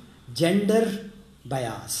 creed, gender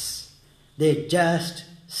bias. They just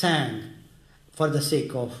sang for the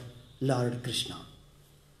sake of Lord Krishna.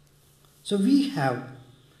 So we have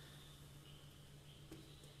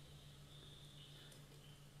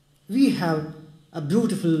a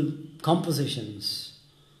beautiful compositions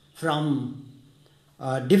from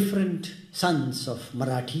different sons of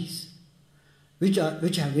Marathis,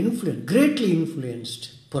 which have greatly influenced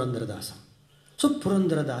Purandaradasa. So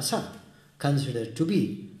Purandaradasa considered to be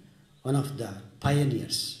one of the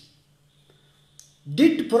pioneers.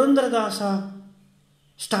 Did Purandaradasa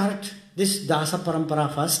start this Dasa Parampara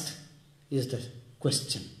first? Is the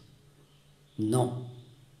question. No.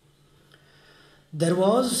 There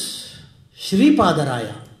was Sri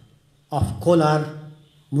Padaraya of Kolar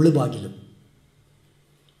Mulubagilu,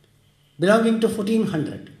 belonging to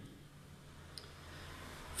 1400.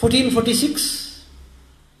 1446,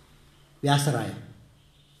 Vyasaraya.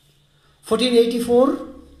 1484,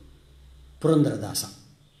 Purandaradasa.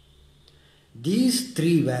 These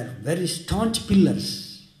three were very staunch pillars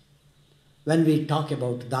when we talk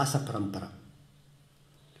about Dasa Parampara.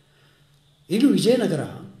 In Vijayanagara,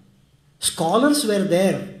 scholars were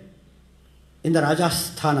there in the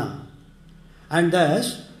Rajasthana, and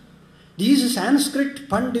thus these Sanskrit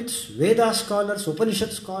Pandits, Veda scholars,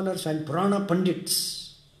 Upanishad scholars and Purana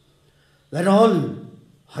Pandits were all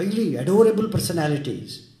highly adorable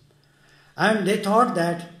personalities, and they thought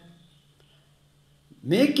that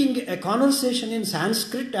making a conversation in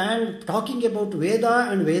Sanskrit and talking about Veda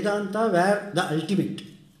and Vedanta were the ultimate.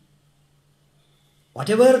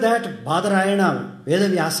 Whatever that Badarayana,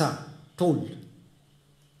 Vedavyasa told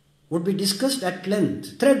would be discussed at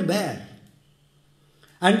length, threadbare.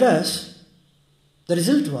 And thus, the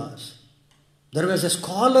result was, there was a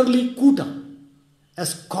scholarly kuta, a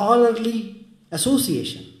scholarly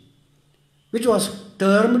association, which was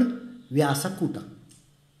termed Vyasa Kuta.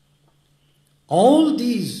 All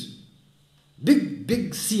these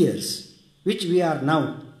big seers, which we are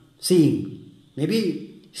now seeing,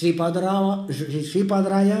 maybe Sri Padaraya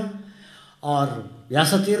or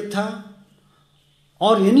Vyasatirtha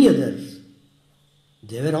or any others,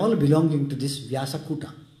 they were all belonging to this Vyasa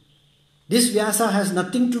Kuta. This Vyasa has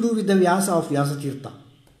nothing to do with the Vyasa of Vyasatirtha.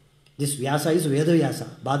 This Vyasa is Veda Vyasa,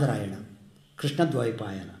 Badarayana, Krishna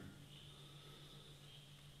Dvaipayana.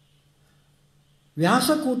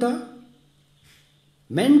 Vyasa Kuta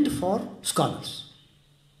meant for scholars.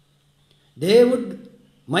 They would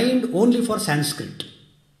mind only for Sanskrit.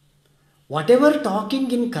 Whatever talking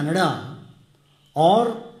in Kannada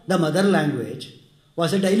or the mother language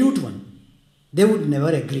was a dilute one. They would never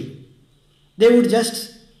agree. They would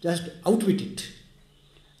just outwit it.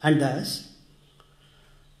 And thus,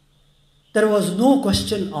 there was no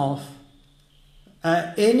question of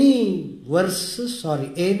any verses or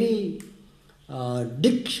any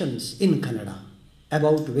dictions in Kannada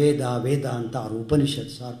about Veda, Vedanta or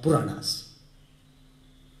Upanishads or Puranas.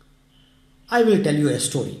 I will tell you a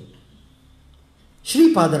story.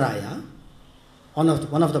 Sri Padaraya, one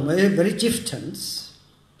of the very chieftains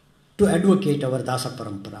to advocate our Dasa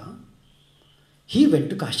Parampara, he went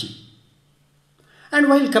to Kashi. And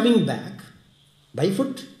while coming back by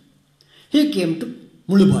foot, he came to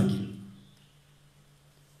Mulubagil.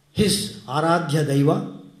 His Aradhya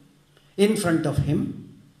Daiva in front of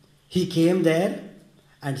him, he came there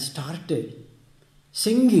and started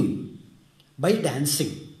singing by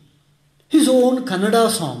dancing his own Kannada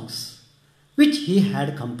songs which he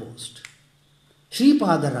had composed. Sri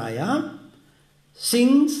Padaraya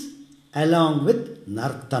sings along with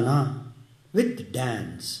Nartana, with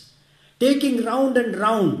dance, taking round and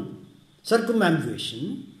round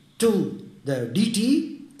circumambulation to the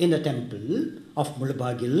deity in the temple of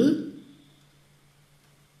Mulabagil.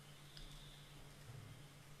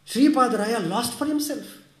 Sri Padaraya lost for himself.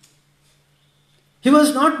 He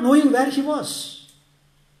was not knowing where he was.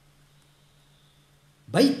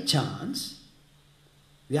 By chance,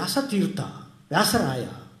 Vyasatirtha,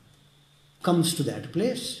 Vyasaraya, comes to that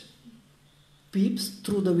place, peeps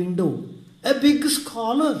through the window. A big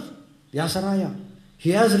scholar, Vyasaraya.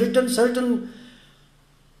 He has written certain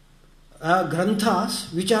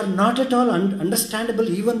granthas which are not at all understandable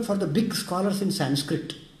even for the big scholars in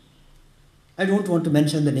Sanskrit. I don't want to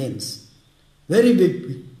mention the names. Very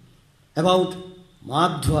big. About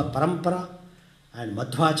Madhva Parampara and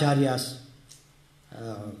Madhvacharya's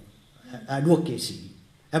advocacy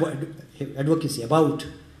about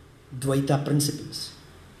Dvaita principles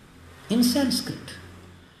in Sanskrit.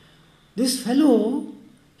 This fellow,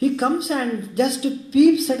 he comes and just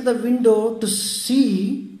peeps at the window to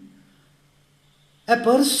see a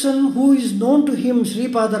person who is known to him, Sri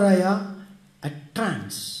Padaraya, at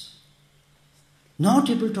trance, not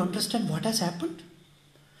able to understand what has happened.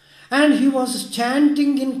 And he was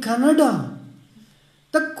chanting in Kannada,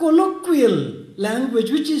 the colloquial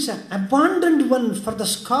language, which is an abundant one for the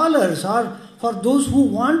scholars or for those who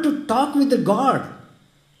want to talk with the God.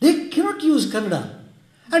 They cannot use Kannada.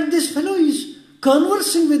 And this fellow is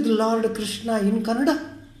conversing with Lord Krishna in Kannada.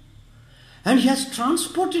 And he has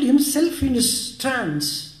transported himself in his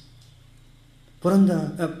trance.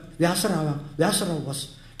 Vyasarava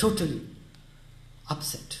was totally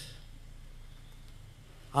upset.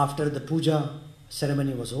 After the puja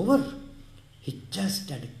ceremony was over, he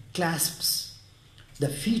just clasps the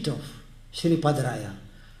feet of Sri Padaraya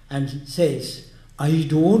and says, I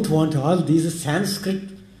don't want all these Sanskrit,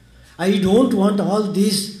 I don't want all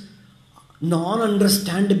these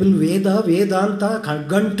non-understandable Veda, Vedanta,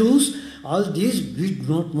 Gantus, all these we do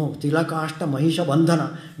not know. Tilakashta, Mahisha,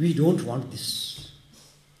 Bandhana, we don't want this.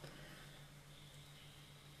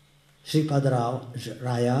 Sri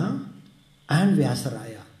Padaraya and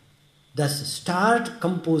Vyasaraya thus start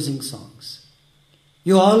composing songs.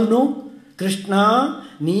 You all know Krishna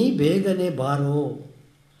Ni Begane Baro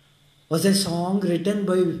was a song written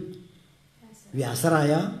by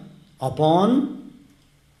Vyasaraya upon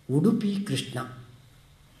Udupi Krishna.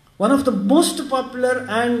 One of the most popular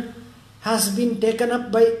and has been taken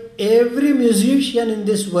up by every musician in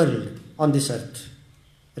this world, on this earth,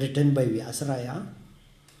 written by Vyasaraya.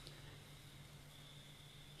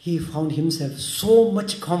 He found himself so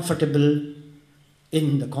much comfortable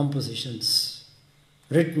in the compositions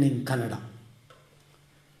written in Kannada.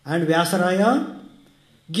 And Vyasaraya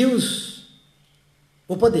gives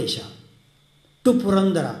Upadesha to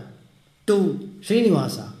Purandara, to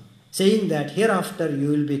Srinivasa, saying that hereafter you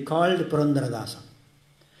will be called Purandaradasa.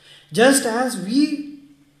 Just as we,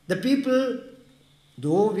 the people,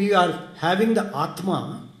 though we are having the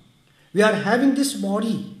Atma, we are having this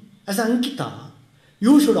body as Ankita,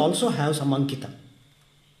 you should also have some Ankita.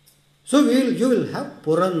 So you will have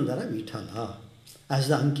Purandara Vithala as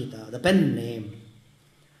the Ankita, the pen name.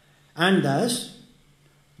 And thus,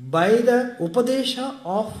 by the Upadesha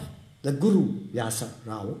of the Guru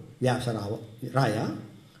Vyasaraya,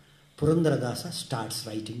 Purandaradasa starts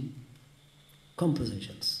writing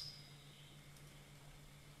compositions.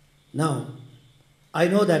 Now, I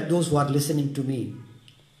know that those who are listening to me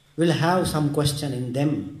will have some question in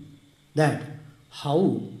them that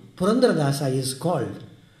how Purandaradasa is called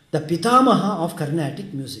the Pitamaha of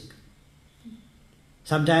Carnatic music.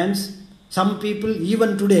 Sometimes some people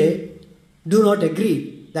even today do not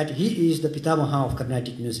agree that he is the Pitamaha of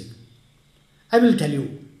Carnatic music. I will tell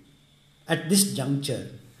you at this juncture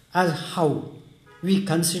as how we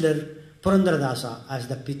consider Purandaradasa as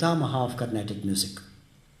the Pitamaha of Carnatic music.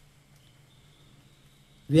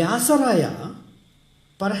 Vyasaraya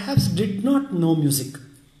perhaps did not know music,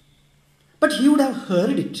 but he would have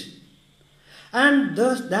heard it. And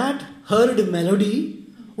thus that heard melody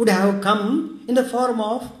would have come in the form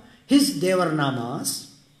of his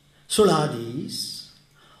Devarnamas, Suladis,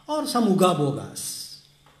 or some Ugabogas.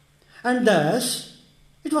 And thus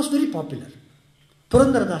it was very popular.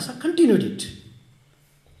 Purandaradasa continued it.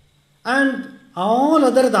 And all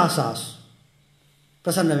other dasas,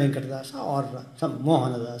 Prasanna Venkatadasa or some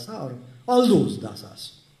Mohanadasa or all those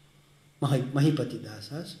dasas, Mahipati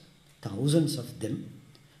dasas, thousands of them,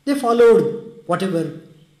 they followed whatever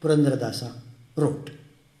Purandaradasa wrote.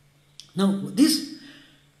 Now these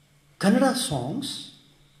Kannada songs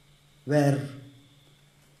were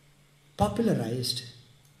popularized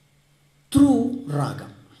through raga.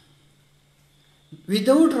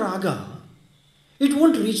 Without raga, it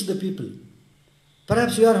won't reach the people.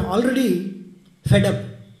 Perhaps you are already fed up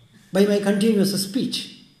by my continuous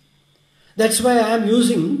speech. That's why I am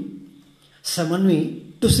using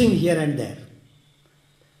Samanvi to sing here and there.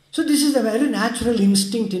 So this is a very natural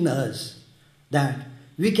instinct in us that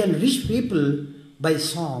we can reach people by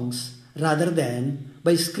songs rather than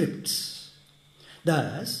by scripts.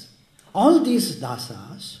 Thus, all these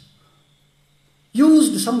dasas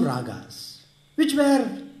used some ragas which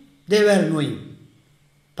they were knowing.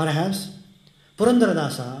 Perhaps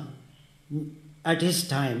Purandaradasa at his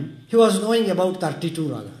time, he was knowing about 32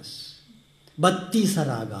 ragas. Battisa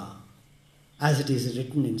raga, as it is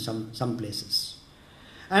written in some places.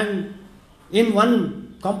 And in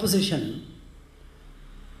one composition,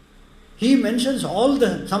 he mentions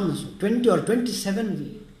some 20 or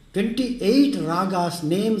 28 ragas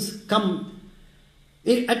names come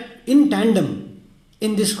in tandem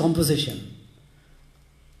in this composition.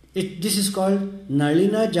 This is called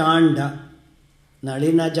Nalina Janda,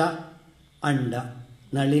 Nalinaja Anda.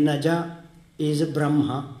 Nalinaja is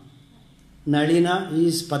Brahma, Nalina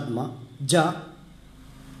is Padma, Ja,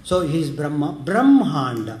 so he is Brahma,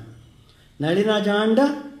 Brahmanda. Nalina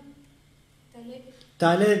Janda,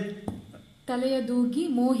 ತಲೆಯ ದೂಗಿ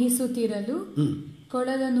ಮೋಹಿಸುತ್ತಿರಲು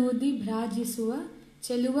ಕೊಳಲ ನೂದಿ ಭ್ರಾಜಿಸುವ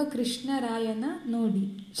ಚೆಲುವ ಕೃಷ್ಣರಾಯನ ನೋಡಿ.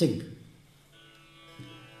 Singh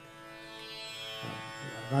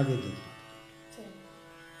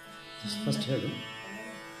first ಹೇಳು.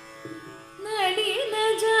 ನಳಿನ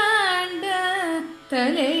ಜಾಂಡ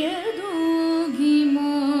ತಲೆಯ ದೂಗಿ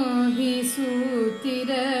ಮೋಹಿಸುತ್ತಿರಲು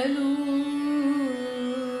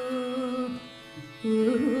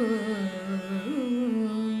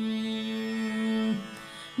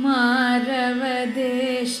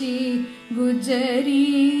ಮಾರವದೇಶಿ ಗುಜರಿ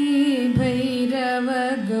ಭೈರವ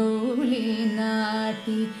ಗೌಳಿ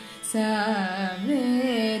ನಾಟಿ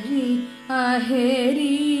ಸಾವೇರಿ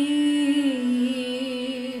ಅಹೇರಿ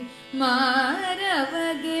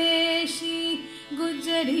ಮಾರವದೇಶಿ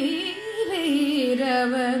ಗುಜರಿ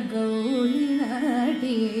ಭೈರವ ಗೌಳಿ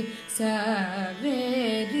ನಾಟಿ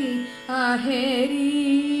ಸಾವೇರಿ ಅಹೇರಿ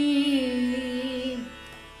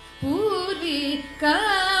ಪೂರ್ವಿ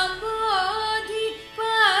ಕಾಂಬೋಧಿ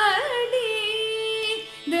ಪಾಡಿ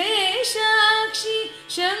ದೇಶಾಕ್ಷಿ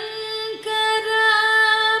Shankara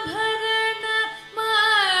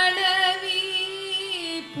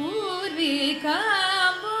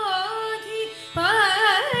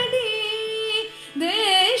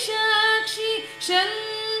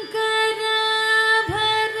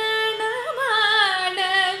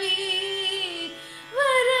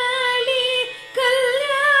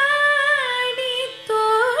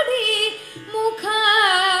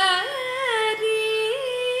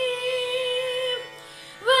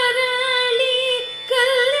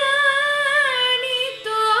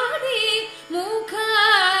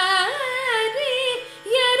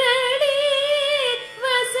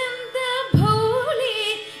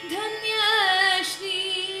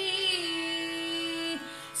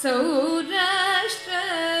Saurashtra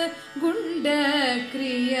Gunda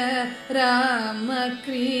Kriya Rama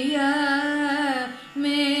Kriya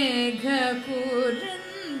Megha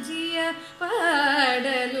Kuranjiya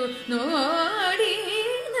Padalu Nodi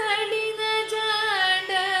Nalina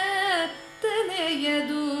Janda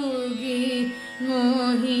Taleyadugi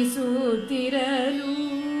Mohisutiralu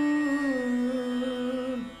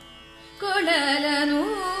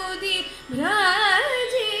Kodalanudi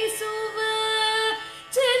Brajisuva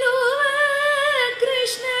Cheluva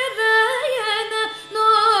Krishna Rayana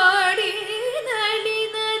Nodi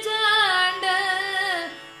Nalina Janda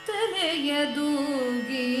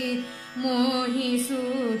Taleyadugi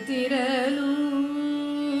Mohisutiralu.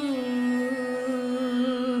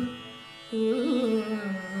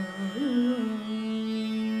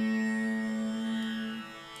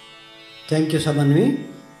 Thank you, Samanvi.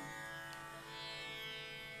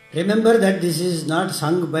 Remember that this is not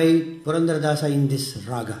sung by Purandaradasa in this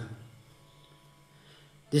raga.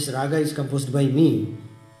 This raga is composed by me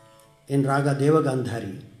in raga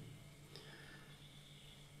Devagandhari.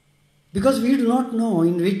 Because we do not know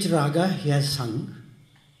in which raga he has sung,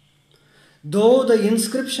 though the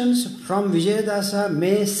inscriptions from Vijayadasa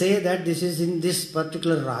may say that this is in this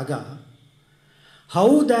particular raga,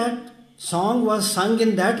 how that song was sung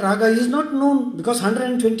in that raga is not known, because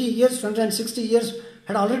 120 years, 160 years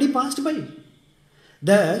had already passed by.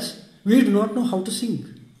 Thus, we do not know how to sing.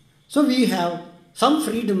 So we have some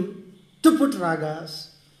freedom to put ragas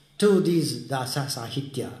to these dasa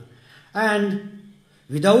sahitya, and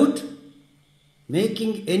without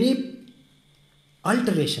making any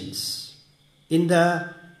alterations in the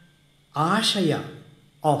ashaya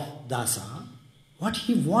of dasa, what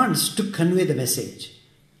he wants to convey the message,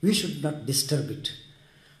 we should not disturb it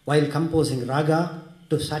while composing raga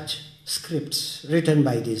to such scripts written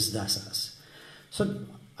by these dasas. So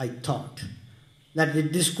I thought that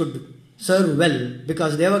this could serve well,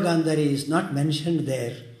 because Devagandhari is not mentioned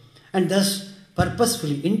there, and thus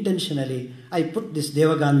purposefully, intentionally, I put this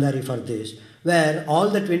Devagandhari for this, where all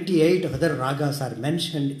the 28 other ragas are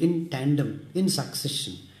mentioned in tandem, in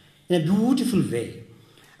succession, in a beautiful way.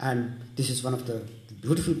 And this is one of the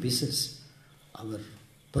beautiful pieces our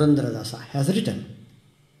Purandaradasa has written.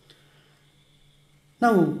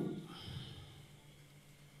 Now,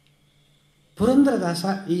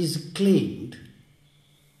 Purandaradasa is claimed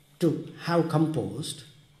to have composed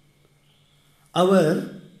our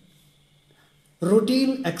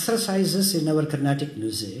routine exercises in our Carnatic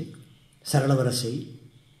music, Saralavarasai,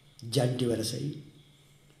 Jantivarasai,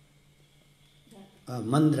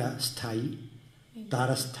 Mandra Sthai,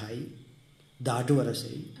 Tara Sthai,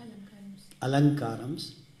 Dhatuvarasai,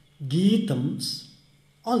 Alankarams, Geetams,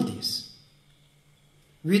 all these.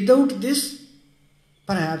 Without this,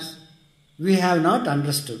 perhaps we have not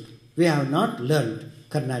understood, we have not learned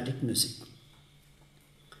Carnatic music.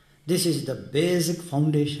 This is the basic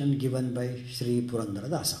foundation given by Sri Purandara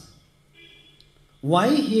Dasa.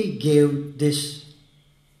 Why he gave this?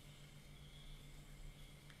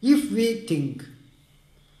 If we think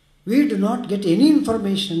we do not get any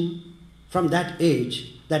information from that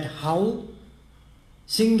age that how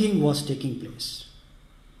singing was taking place.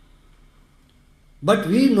 But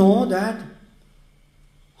we know that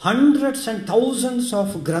hundreds and thousands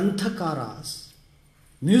of granthakaras,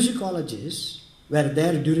 musicologists, were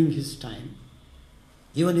there during his time,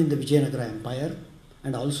 even in the Vijayanagara Empire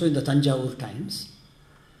and also in the Tanjavur times.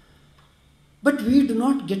 But we do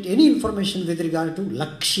not get any information with regard to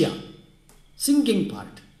Lakshya, singing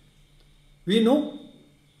part. We know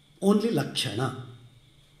only Lakshana.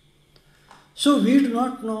 So we do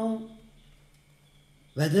not know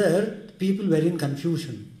whether people were in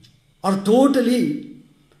confusion or totally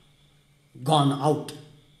gone out.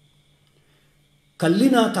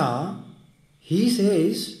 Kallinatha, he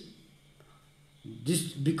says,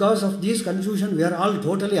 because of this confusion we are all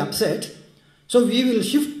totally upset, so we will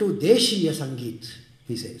shift to Deshiya Sangeet,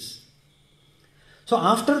 he says. So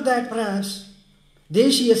after that, perhaps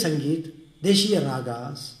Deshiya Sangeet, Deshiya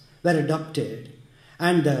Ragas were adopted,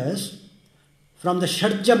 and thus from the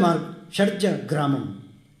Shadja Gramam,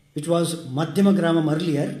 which was Madhyama Gramam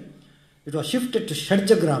earlier, it was shifted to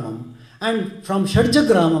Shadja Gramam, and from Shadja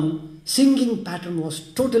Gramam, singing pattern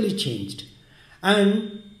was totally changed.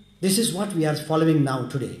 And this is what we are following now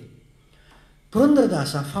today.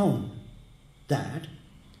 Purandaradasa found that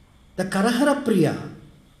the Karahara Priya,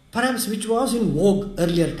 perhaps which was in vogue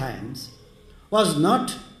earlier times, was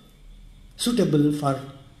not suitable for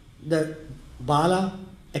the Bala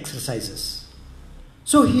exercises.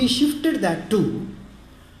 So he shifted that to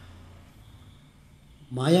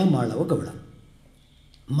Maya Malava Gauda.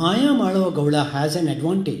 Maya Malava Gauda has an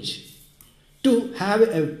advantage to have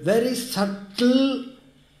a very subtle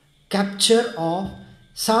capture of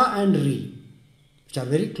sa and ri, which are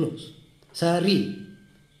very close. Sa, ri.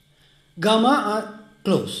 Gama are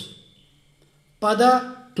close.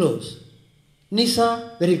 Pada close.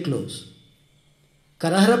 Nisa very close.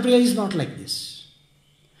 Karaharapriya is not like this.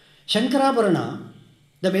 Shankarabharana,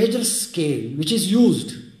 the major scale which is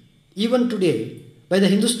used even today by the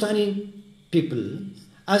Hindustani people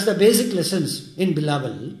as the basic lessons in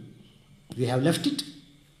Bilawal, we have left it.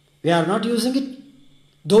 We are not using it,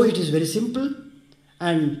 though it is very simple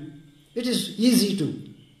and it is easy to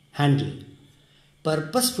handle.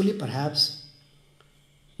 Purposefully perhaps,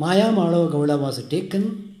 Maya Madhava Gowda was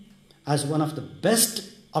taken as one of the best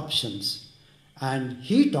options, and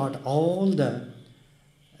he taught all the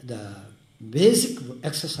basic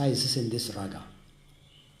exercises in this raga.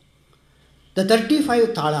 The 35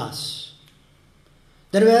 talas,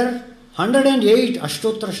 there were 108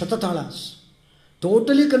 Ashtottara Shatatalas,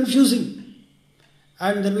 totally confusing,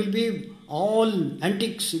 and there will be all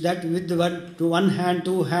antics that with the one hand,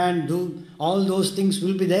 two hand, do all those things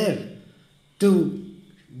will be there to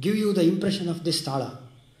give you the impression of this tala.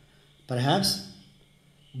 Perhaps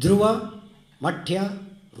Dhruva, Matya,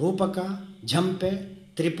 Rupaka, Jhampe,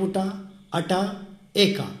 Triputa, Ata,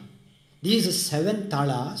 Eka. These 7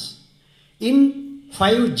 talas in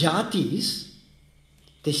 5 jatis,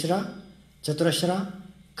 Tishra, Chaturashra,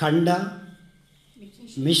 Khanda,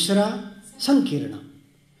 Mishra, Sankirana.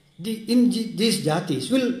 These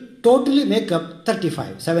jatis will totally make up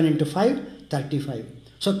 35. 7 into 5, 35.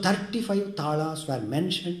 So 35 talas were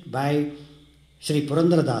mentioned by Sri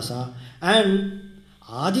Purandara Dasa, and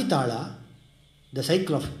Adi Tala, the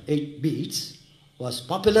cycle of 8 beats, was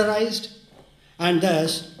popularized, and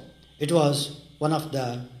thus it was one of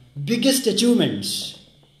the biggest achievements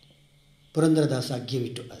Purandara Dasa gave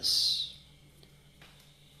it to us.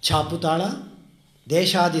 Chapu Tala,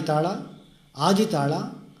 Deshadi Tala, Adi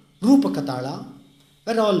Tala, Rupaka Tala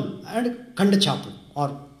were all, and Khanda Chapu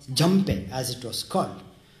or Jhampe as it was called,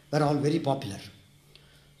 were all very popular.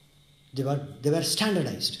 They were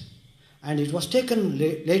standardized, and it was taken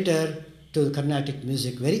later to Carnatic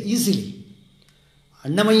music very easily.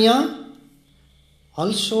 Annamaya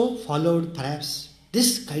also followed perhaps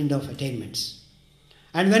this kind of attainments.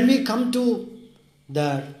 And when we come to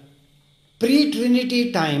the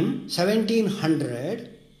pre-Trinity time, 1700,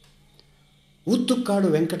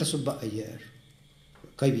 Uttukkadu Venkata Subba Iyer,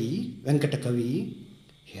 Kavi, Venkata Kavi,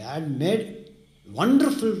 he had made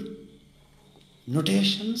wonderful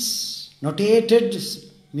notated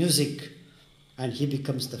music, and he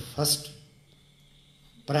becomes the first,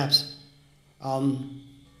 perhaps,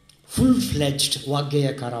 full-fledged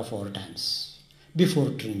Vaggayakara of our times, before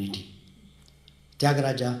Trinity.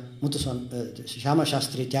 Tyagaraja, Shyama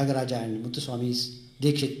Shastri, Tyagaraja and Muthuswami's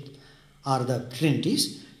Dikshit are the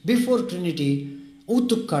Trinities. Before Trinity,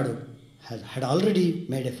 Uttukkadu had already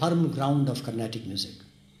made a firm ground of Carnatic music.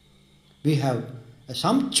 We have a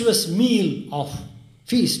sumptuous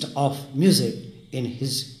feast of music in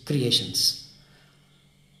his creations.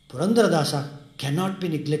 Purandara Dasa cannot be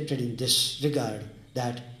neglected in this regard,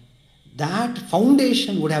 that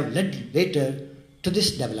foundation would have led later to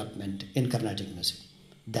this development in Carnatic music.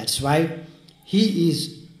 That's why he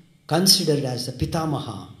is considered as the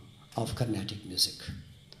Pitamaha of Carnatic music.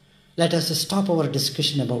 Let us stop our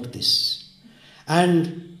discussion about this.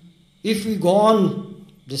 And if we go on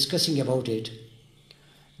discussing about it,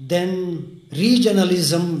 then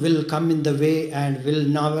regionalism will come in the way and will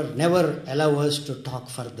never allow us to talk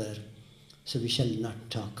further. So we shall not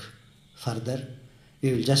talk further.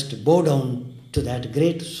 We will just bow down to that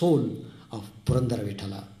great soul of Purandara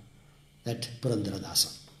Vithala, that Purandara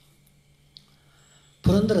Dasa.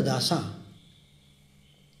 Purandara Dasa,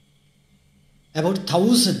 about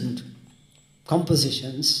 1,000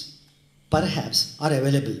 compositions perhaps are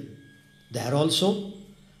available. There also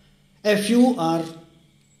a few are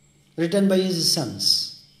written by his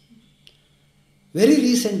sons. Very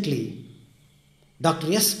recently,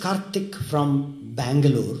 Dr. S. Karthik from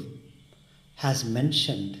Bangalore has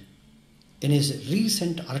mentioned in his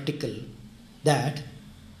recent article that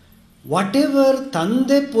whatever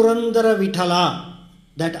Tande Purandara Vithala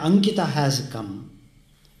that Ankita has come,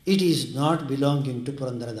 it is not belonging to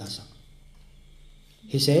Purandara Dasa.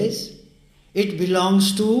 He says it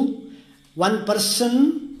belongs to one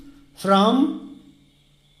person from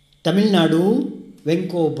Tamil Nadu,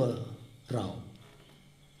 Venkoba Rao.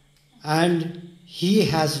 And he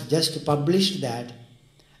has just published that,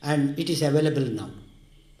 and it is available now.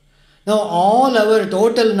 Now all our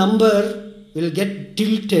total number will get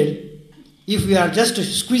tilted if we are just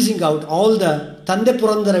squeezing out all the Tande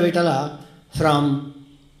Purandara Vithala from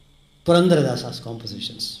Purandaradasa's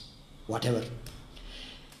compositions, whatever.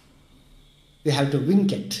 We have to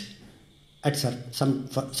wink at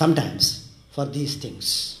sometimes for these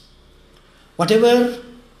things. Whatever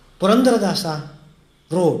Purandaradasa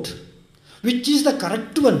wrote, which is the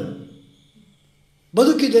correct one?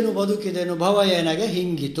 Badukidenu bhavayenage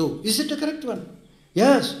hingitu. Is it the correct one?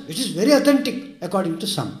 Yes, it is very authentic according to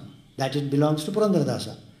some. That it belongs to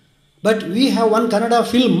Purandaradasa. But we have one Kannada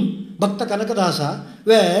film, Bhakta Kanakadasa,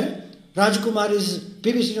 where Rajkumar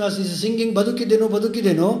P.V. Srinivas is singing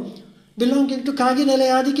Badukidenu, belonging to Kaginale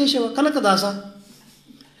Adikeshava, Kanakadasa.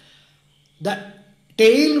 The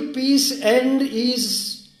tail piece end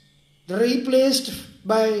is replaced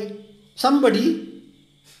by somebody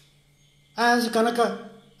as Kanaka,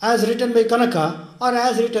 as written by Kanaka or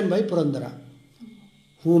as written by Purandara.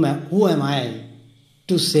 Who am I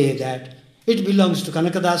to say that it belongs to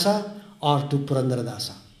Kanakadasa or to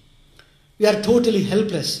Purandaradasa? We are totally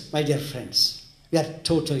helpless, my dear friends. We are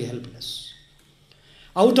totally helpless.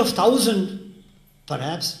 Out of 1,000,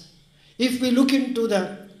 perhaps, if we look into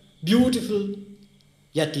the beautiful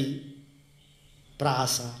yati,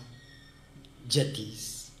 prasa,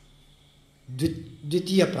 jatis,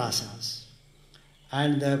 dvitiya prasas,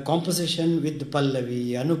 and the composition with the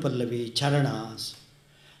pallavi, anupallavi, charanas,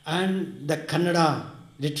 and the Kannada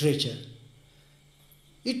literature,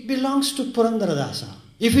 it belongs to Purandaradasa.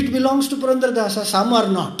 If it belongs to Purandaradasa, some are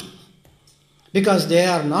not, because they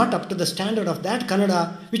are not up to the standard of that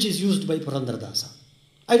Kannada which is used by Purandaradasa.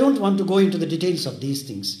 I don't want to go into the details of these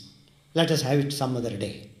things. Let us have it some other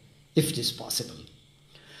day, if it is possible.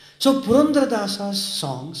 So Purandaradasa's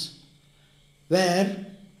songs were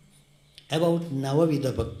about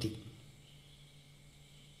Navavida Bhakti.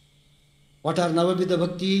 What are Navavida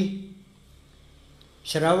Bhakti?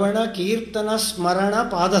 Shravana, Kirtana, Smarana,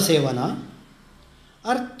 Padasevana,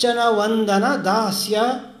 Archana, Vandana,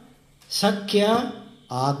 Dasya, Sakya,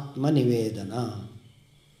 Atma Nivedana.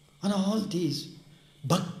 And all these,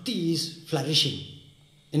 Bhakti is flourishing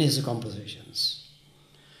in his compositions.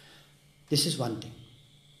 This is one thing.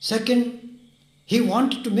 Second, he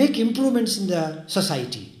wanted to make improvements in the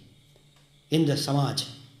society, in the Samaj.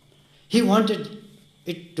 He wanted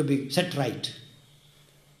it to be set right.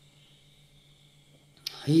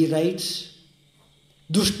 He writes,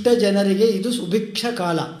 Dushta Janarige idu Subhiksha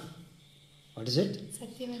Kala. What is it?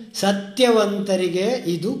 Satyavantarige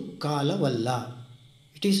idu Kala Valla.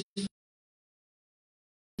 It is,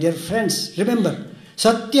 dear friends, remember,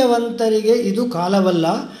 Satyavantarige idu Kala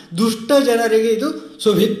Valla, Dushta Janarige idu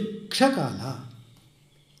Subhiksha Kala.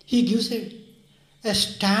 He gives a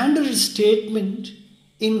standard statement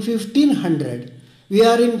in 1500. We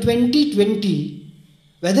are in 2020.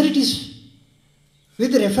 Whether it is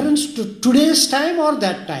with reference to today's time or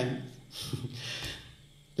that time,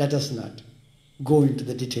 let us not go into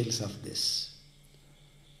the details of this.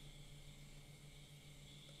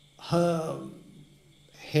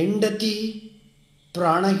 Hendati,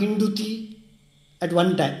 Prana Hinduti at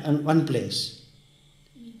one time, one place.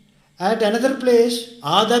 At another place,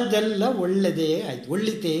 Adadella Ollade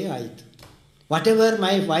Ollite Ait. Whatever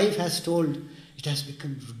my wife has told, it has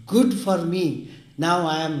become good for me. Now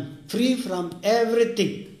I am free from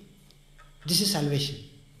everything. This is salvation.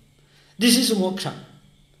 This is moksha.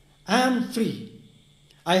 I am free.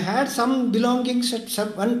 I had some belongings at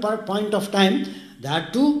some one point of time.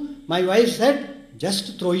 That too, my wife said,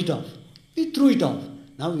 just throw it off. We threw it off.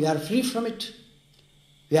 Now we are free from it.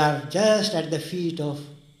 We are just at the feet of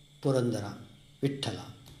Purandara, Vitthala.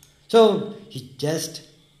 So he just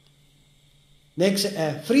makes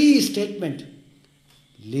a free statement.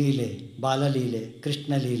 Lile, Bala Lile,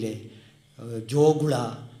 Krishna Lile,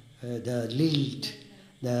 Jogula, the lilt,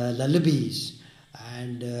 the lullabies,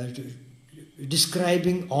 and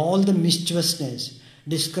describing all the mischievousness,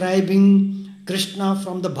 describing Krishna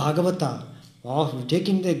from the Bhagavata,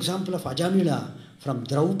 taking the example of Ajamila, from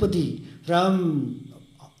Draupadi, from,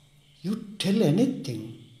 you tell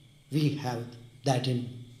anything, we have that in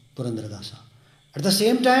Purandaradasa. At the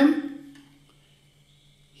same time,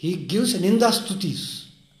 he gives Nindastutis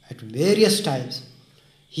at various times.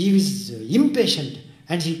 He is impatient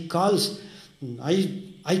and he calls,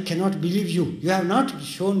 I cannot believe you. You have not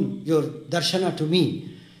shown your darshana to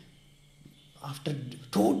me. After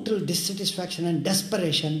total dissatisfaction and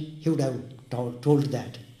desperation, he would have told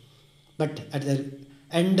that. But at the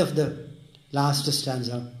end of the last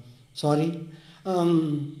stanza, sorry, I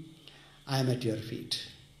am at your feet.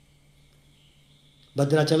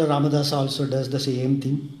 Bhadrachala Ramadasa also does the same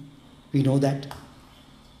thing. We know that.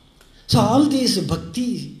 So all these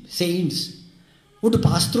bhakti saints would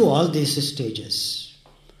pass through all these stages.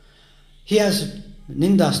 He has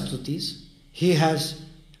Nindastutis, he has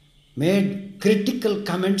made critical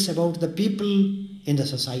comments about the people in the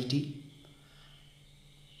society.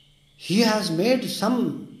 He has made some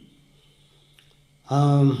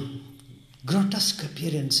grotesque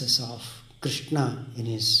appearances of Krishna in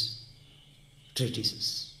his treatises.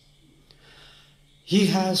 He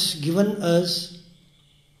has given us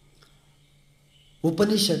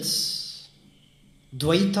Upanishads,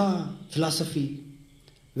 Dvaita philosophy,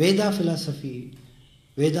 Veda philosophy,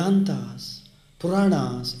 Vedantas,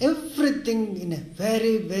 Puranas, everything in a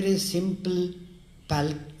very, very simple,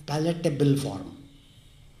 palatable form.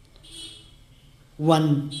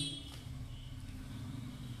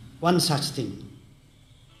 One such thing.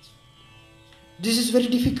 This is very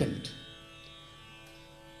difficult.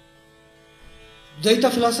 Dvaita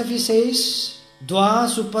philosophy says, Dva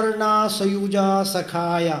suparna sayuja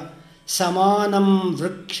sakhaya samanam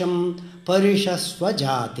vriksham parishasva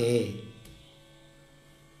jate.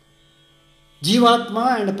 Jivatma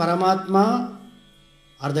and Paramatma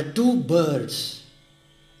are the two birds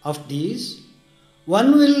of these. One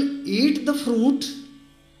will eat the fruit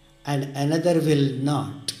and another will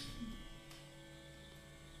not.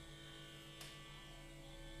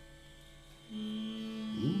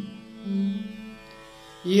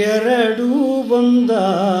 Yeradu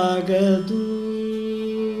ಒಂದಾಗದು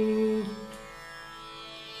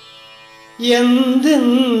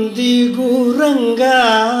ಎಂದೆಂದಿಗೂ ರಂಗ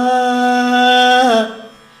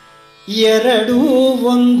ಎರಡೂ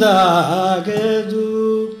ಒಂದಾಗದು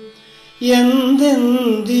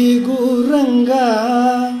ಎಂದೆಂದಿಗೂ ರಂಗ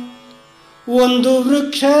ಒಂದು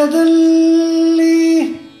ವೃಕ್ಷದಲ್ಲಿ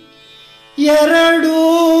ಎರಡು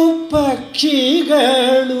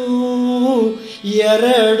ಪಕ್ಷಿಗಳು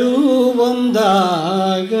ಎರಡು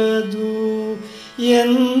ಒಂದಾಗದು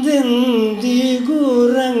ಎಂದೆಂದಿಗೂ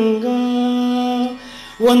ರಂಗ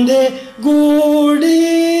ಒಂದೇ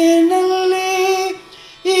ಗೂಡಿನಲ್ಲಿ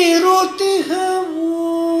ಇರುತ್ತಿಹವು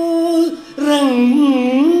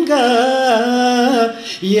ರಂಗ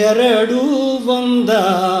ಎರಡು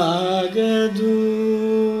ಒಂದಾಗದು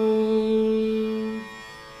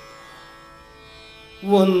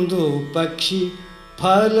ಒಂದು ಪಕ್ಷಿ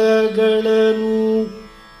ಫಲಗಳನ್ನು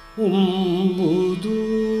ಉಂಬುದು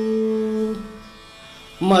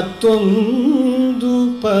ಮತ್ತೊಂದು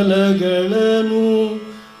ಫಲಗಳನ್ನು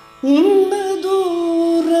ಉಣ್ಣದು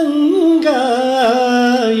ರಂಗ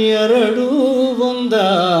ಎರಡು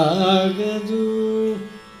ಒಂದಾಗದು.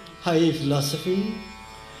 High philosophy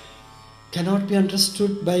cannot be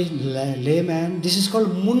understood by layman. This is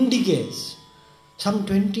called mundiges. Some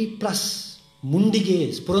 20 plus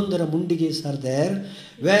mundiges, Purandara mundiges are there,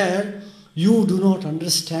 where you do not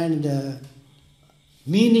understand the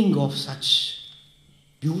meaning of such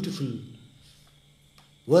beautiful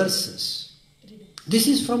verses. This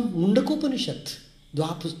is from Mundakopanishad,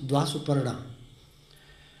 Dvasuparna.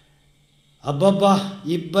 ಅಬ್ಬಬ್ಬ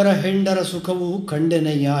ಇಬ್ಬರ ಹೆಂಡರ ಸುಖವು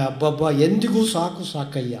ಕಂಡೆನಯ್ಯ, ಅಬ್ಬಬ್ಬ ಎಂದಿಗೂ ಸಾಕು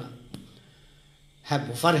ಸಾಕಯ್ಯ.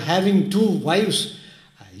 For having two wives,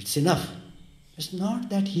 it's enough. It's not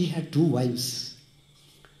that he had two wives.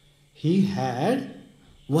 He had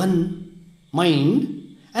one mind,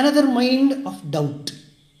 another mind of doubt.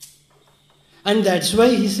 And that's why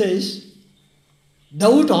he says,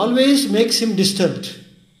 doubt always makes him disturbed.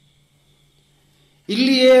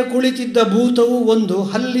 ಇಲ್ಲಿಯೇ ಕುಳಿತಿದ್ದ ಭೂತವು ಒಂದು,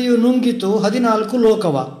 ಹಲ್ಲಿಯು ನುಂಗಿತು 14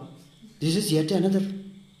 ಲೋಕವ. This is yet another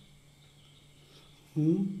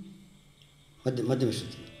ಮಧ್ಯಮ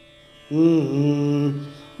ಶ್ರುತಿ.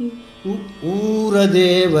 ಊರ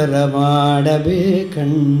ದೇವರ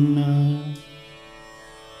ಮಾಡಬೇಕಣ್ಣ,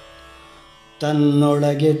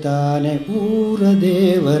 ತನ್ನೊಳಗೆ ತಾನೆ ಊರ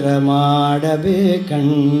ದೇವರ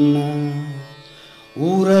ಮಾಡಬೇಕಣ್ಣ.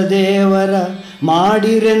 ಊರ ದೇವರ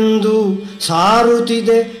ಮಾಡಿರೆಂದು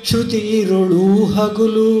ಸಾರುತ್ತಿದೆ ಶ್ರುತಿರುಳು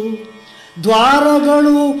ಹಗುಲು,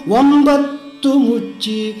 ದ್ವಾರಗಳು 9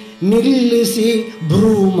 ಮುಚ್ಚಿ ನಿಲ್ಲಿಸಿ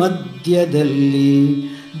ಭ್ರೂಮಧ್ಯದಲ್ಲಿ.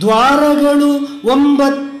 ದ್ವಾರಗಳು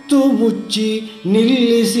 9 ಮುಚ್ಚಿ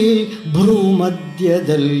ನಿಲ್ಲಿಸಿ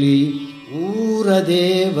ಭ್ರೂಮಧ್ಯದಲ್ಲಿ, ಊರ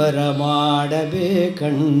ದೇವರ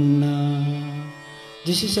ಮಾಡಬೇಕಣ್ಣ.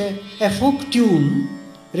 This is a folk tune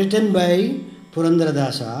written by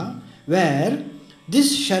Purandaradasa, where this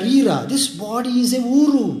sharira, this body is a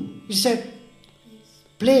uru, it's a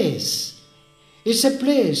place, it's a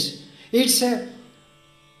place, it's a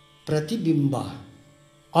pratibimba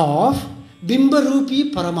of Bimbarupi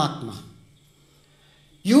Paramatma.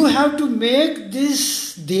 You have to make this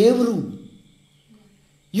Devru,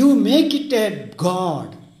 you make it a God.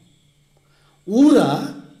 Ura,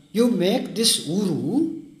 you make this uru,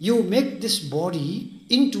 you make this body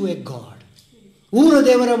into a God. ಊರ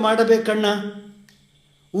ದೇವರ ಮಾಡಬೇಕಣ್ಣ,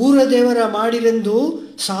 ಊರ ದೇವರ ಮಾಡಿರೆಂದು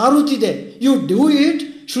ಸಾರುತ್ತಿದೆ. You do it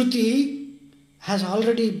Shruti has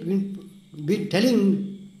already been telling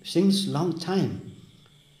since long time.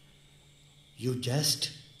 You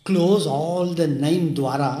just close all the 9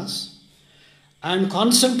 dwaras and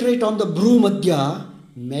concentrate on the Bhru Madhya,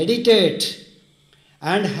 meditate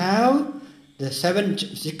and have the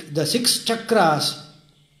 6 chakras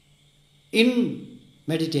in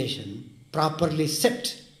meditation properly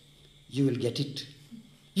set. You will get it.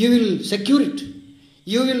 You will secure it.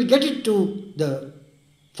 You will get it to the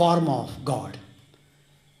form of God.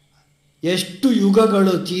 ಎಷ್ಟು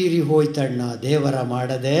ಯುಗಗಳು ತೀರಿ ಹೋಯ್ತಣ್ಣ ದೇವರ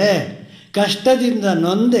ಮಾಡದೆ, ಕಷ್ಟದಿಂದ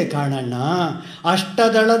ನೊಂದೆ ಕಾಣಣ್ಣ,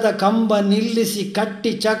 ಅಷ್ಟದಳದ ಕಂಬ ನಿಲ್ಲಿಸಿ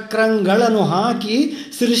ಕಟ್ಟಿ ಚಕ್ರಂಗಳನ್ನು ಹಾಕಿ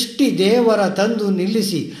ಸೃಷ್ಟಿ ದೇವರ ತಂದು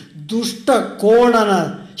ನಿಲ್ಲಿಸಿ ದುಷ್ಟ ಕೋಣನ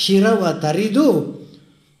ಶಿರವ ತರಿದು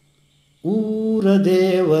ಊರ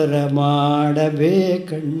ದೇವರ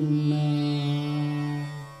ಮಾಡಬೇಕಣ್ಣ.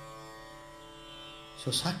 So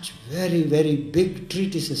such very, very big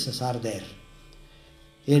treatises are there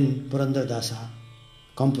in Purandaradasa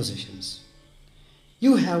compositions.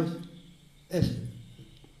 You have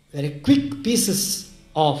very quick pieces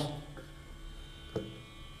of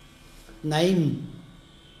 9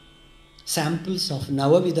 samples of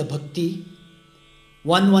Navavida Bhakti,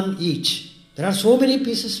 one each. There are so many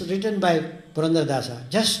pieces written by Purandaradasa,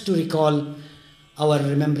 just to recall our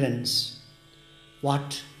remembrance what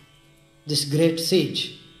this great sage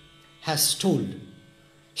has told.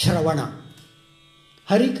 Shravana,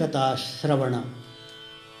 Harikatha Shravana.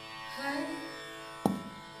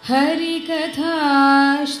 Harikatha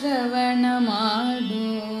Shravana Mado,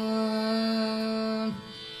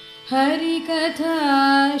 Harikatha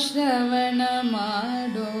Shravana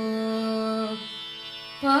Mado,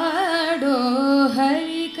 Pado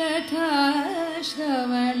Harikatha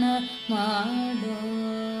Shravana Mado.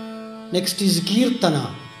 Next is Kirtana.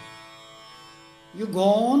 You go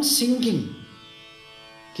on singing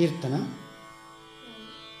Kirtana.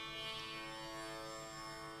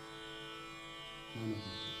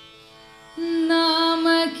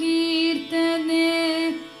 Nama Kirtane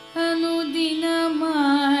Anudina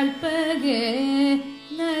Malpage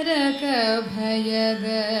Naraka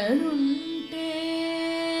Bhayagarunte.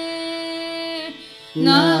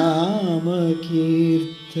 Nama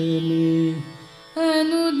Kirtane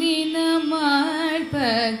Anudina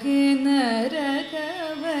Malpage Naraka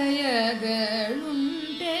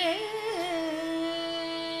Bhayagarunte.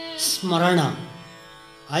 Smarana.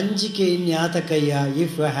 Anjike Nyatakaya,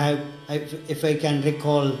 if I can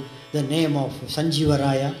recall the name of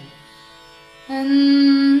Sanjivaraya.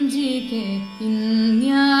 Anjike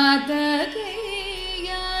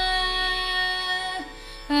Nyatakaya,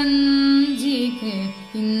 Anjike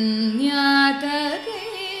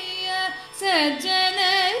Nyatakaya,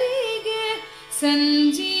 Sajjanarige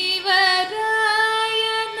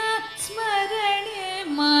Sanjivarayana Smarane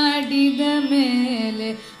Madida Mele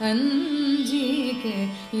Anjike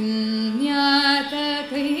Inyatakaya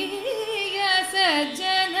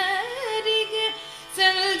Sajjanarige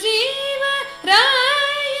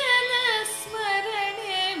Sanjivarayana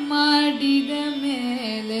Smarane Madida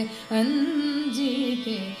Mele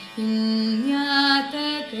Anjike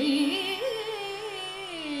Inyatakaya.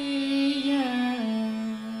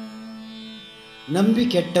 ನಂಬಿ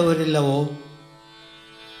ಕೆಟ್ಟವರಿಲ್ಲವೋ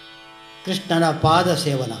ಕೃಷ್ಣನ ಪಾದ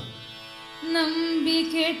ಸೇವನ. ನಂಬಿ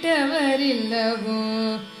ಕೆಟ್ಟವರಿಲ್ಲವೋ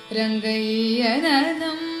ರಂಗಯ್ಯನ,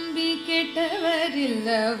 ನಂಬಿ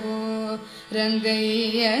ಕೆಟ್ಟವರಿಲ್ಲವೋ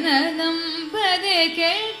ರಂಗಯ್ಯನ, ನಂಬದೆ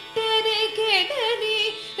ಕೆಟ್ಟರೆ ಕೆಡಲಿ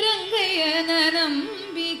ರಂಗಯ್ಯನ,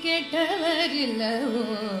 ನಂಬಿ ಕೆಟ್ಟವರಿಲ್ಲವೋ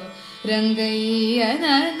ರಂಗಯ್ಯನ,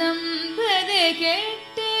 ನಂಬದೆ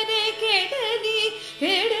ಕೆಟ್ಟರೆ ಕೆಡಲಿ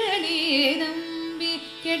ಕೆಡಲಿ ನಂಬಿ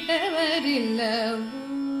ಕೆಟ್ಟವರಿಲ್ಲವೋ.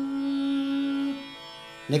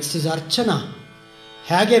 Next is Archana.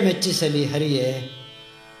 ಹೇಗೆ ಮೆಚ್ಚಿಸಲಿ ಹರಿಯೇ,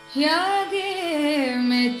 ಹೇಗೆ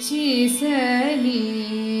ಮೆಚ್ಚಿಸಲಿ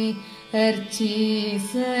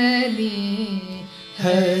ಅರ್ಚಿಸಲಿ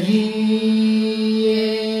ಹರಿಯೇ,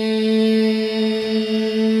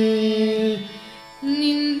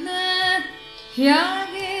 ನಿನ್ನ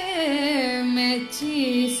ಹೇಗೆ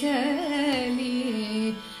ಮೆಚ್ಚಿಸಲಿ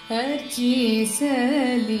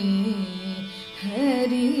ಅರ್ಚಿಸಲಿ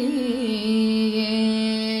ಹರಿಯೇ.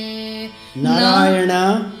 ನಾರಾಯಣ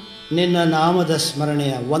ನಿನ್ನ ನಾಮದ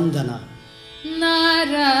ಸ್ಮರಣೆಯ ವಂದನ.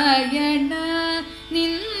 ನಾರಾಯಣ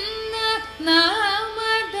ನಿನ್ನ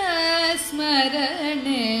ನಾಮದ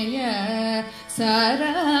ಸ್ಮರಣೆಯ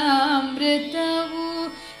ಸಾರಾಮೃತವು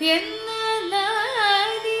ಎನ್ನ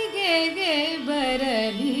ನಾಲಿಗೆಗೆ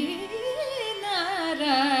ಬರಲಿ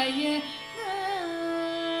Narayana.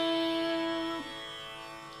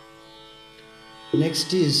 Next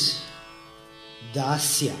is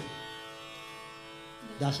Dasya.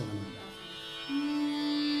 Dasana.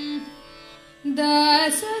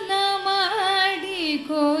 ದಾಸನ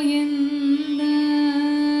ಮಾಡಿಕೋ ಎನ್ನ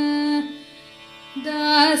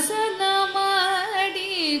ದಾಸನ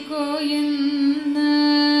ಮಾಡಿಕೋ ಎನ್ನ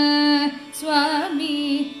ಸ್ವಾಮಿ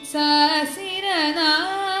ಸಾಸಿರ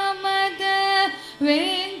ನಾಮದ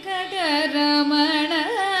ವೆಂಕಟರಮಣ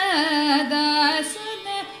ದಾಸನ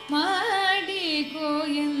ಮಾಡಿಕೋ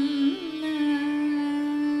ಎನ್ನ.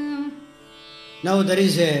 Now there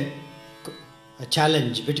is a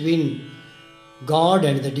challenge between God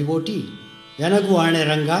and the devotee. Yanagu ane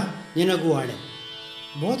ranga, ninagu ane.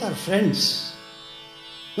 Both are friends.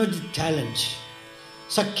 Not the challenge.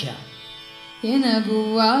 Sakhya. Yenagu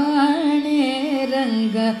ane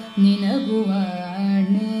ranga, ninagu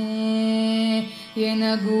ane.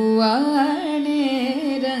 Yenagu ane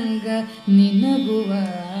ranga, ninagu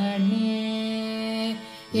ane.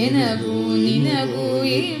 Yenagu ninagu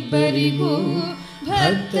ibbarigu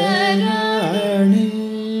ಭಕ್ತರಾಣೆ.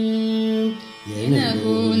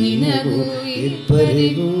 ಎನಗೂ ನಿನಗೂ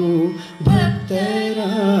ಇಬ್ಬರಿಗೂ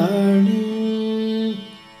ಭಕ್ತರಾಣೆ.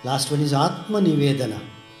 Last one is Atma Nivedana.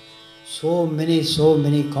 So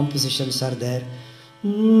many compositions are there.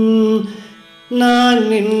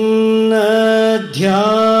 ನಾನಿನ್ನ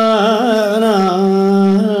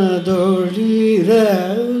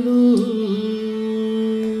ಧ್ಯಾನದೊಳಿರಲು.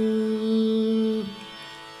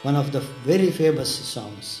 One of the very famous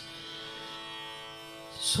songs.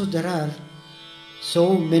 So there are so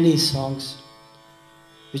many songs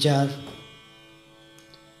which are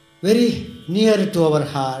very near to our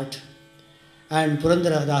heart, and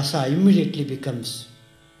Purandara Dasa immediately becomes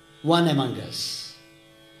one among us.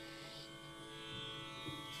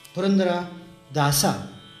 Purandara Dasa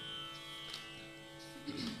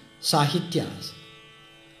Sahityas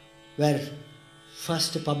were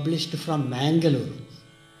first published from Mangalore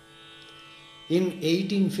in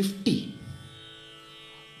 1850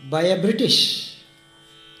 by a British,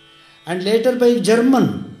 and later by German,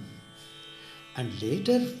 and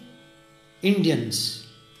later Indians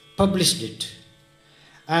published it,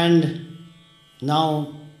 and now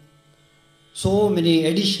so many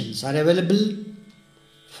editions are available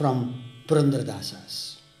from Purandara Dasas.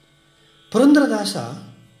 Purandara Dasa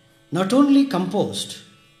not only composed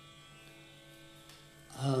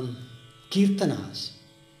kirtanas,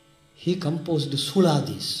 he composed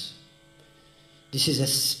suladis. This is a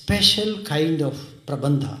special kind of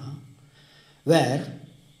prabandha where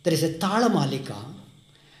there is a talamalika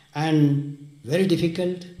and very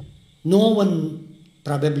difficult. No one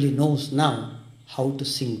probably knows now how to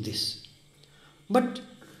sing this. But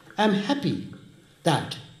I am happy that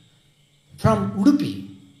from Udupi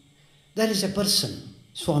there is a person,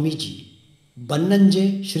 Swamiji, Bannanje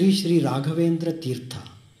Sri Raghavendra Tirtha.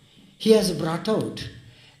 He has brought out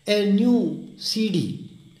a new CD.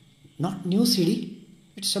 Not new CD,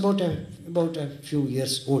 it's about a few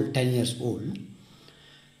years old, 10 years old,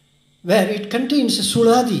 where it contains a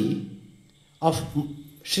suladi of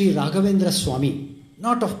Sri Raghavendra Swami,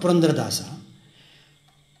 not of Purandara Dasa,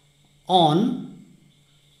 on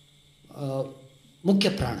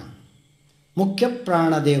Mukhya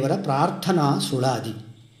Prana Devara Prarthana Suladi.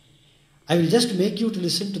 I will just make you to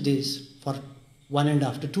listen to this for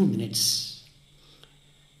 1.5 to 2 minutes.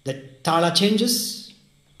 The tala changes,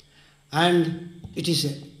 and it is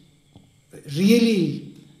a really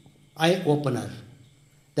eye-opener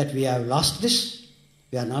that we have lost this,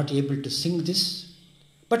 we are not able to sing this,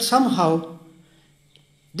 but somehow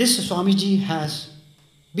this Swamiji has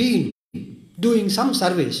been doing some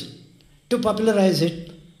service to popularize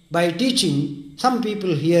it by teaching some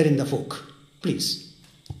people here in the folk. Please.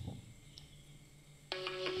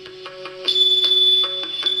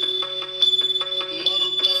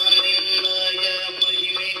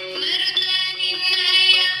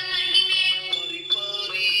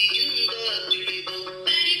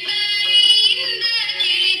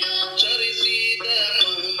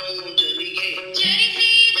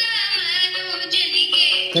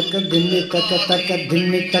 Taka dimmi, taka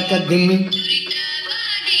dimmi, taka dimmi.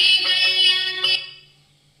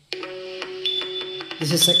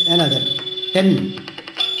 This is another 10.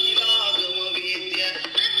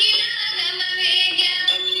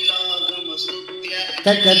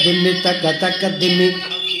 Taka dimmi, taka dimmi.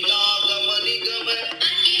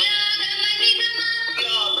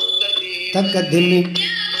 Taka dimmi.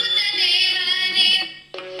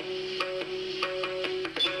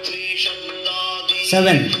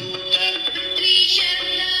 7.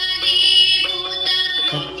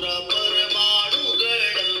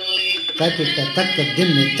 Takita taka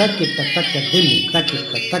dimmi, takita taka dimmi,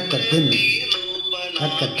 takita taka dimmi,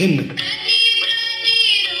 taka dimmi.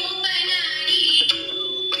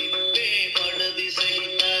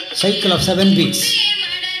 cycle of 7 beats,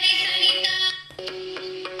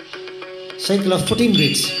 cycle of 14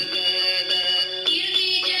 beats.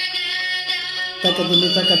 Takadimi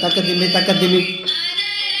taka takadimi takadimi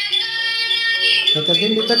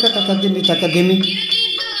takadimi taka takadimi takadimi.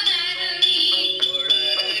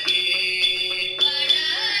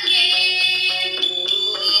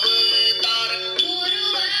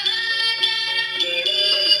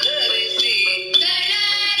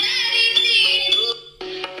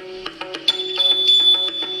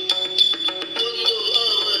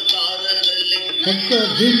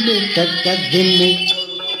 Takadimi takadimi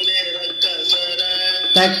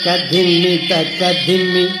takadimi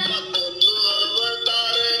takadimi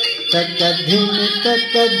takadimi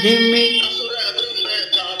takadimi.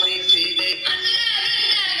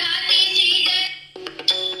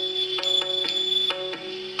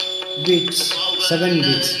 Beats, 7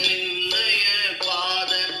 beats.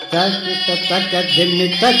 Takadimi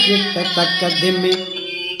takadimi.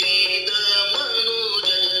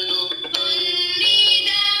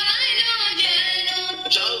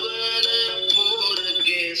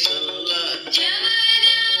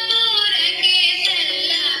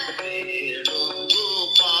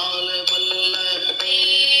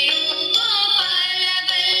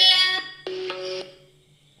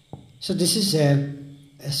 So this is a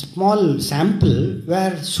small sample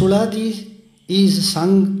where Suladi is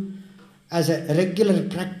sung as a regular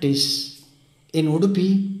practice in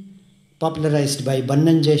Udupi, popularized by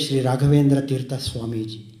Bannanje Sri Raghavendra Tirtha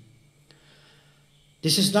Swamiji.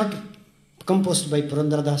 This is not composed by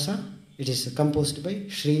Purandara Dasa, it is composed by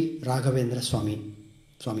Sri Raghavendra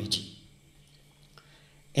Swamiji.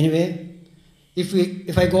 Anyway,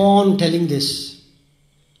 if I go on telling this,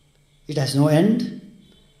 it has no end.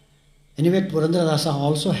 Anyway, Purandara Dasa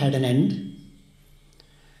also had an end.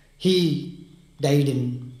 He died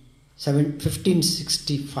in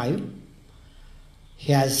 1565.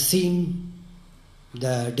 He has seen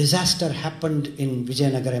the disaster happened in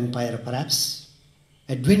Vijayanagara Empire, perhaps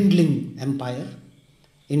a dwindling empire.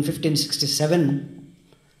 In 1567,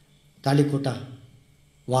 Talikota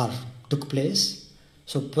war took place.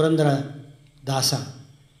 So Purandara Dasa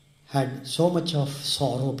had so much of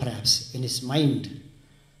sorrow perhaps in his mind,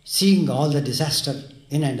 seeing all the disaster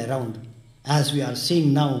in and around, as we are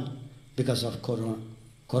seeing now because of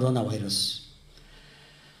coronavirus.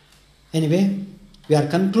 Anyway, we are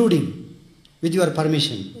concluding with your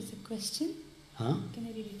permission. There's a question. Huh? Can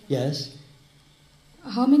I read it? Yes.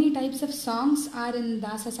 How many types of songs are in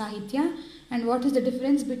Dasa Sahitya, and what is the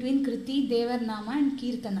difference between Kriti, Devarnama and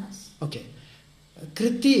Kirtanas? Okay.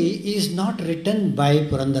 Kriti is not written by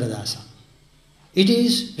Purandara Dasa. It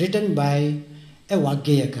is written by a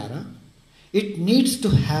Vaggayakara. It needs to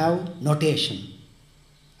have notation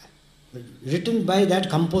written by that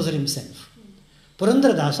composer himself.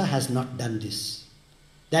 Purandara Dasa has not done this.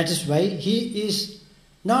 That is why he is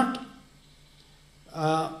not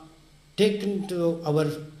taken to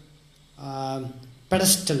our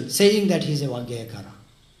pedestal saying that he is a Vaggayakara.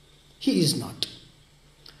 He is not.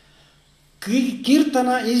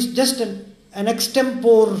 Kirtana is just an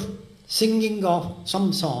extempore singing of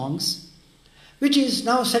some songs, which is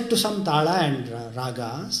now set to some tala and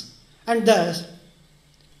ragas, and thus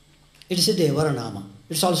it is a Devaranama.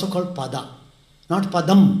 It's also called Pada, not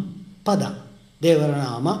Padam, Pada.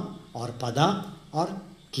 Devaranama or Pada or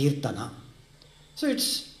Kirtana. So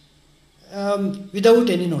it's without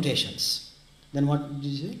any notations. Then what did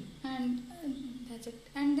you say? And that's it.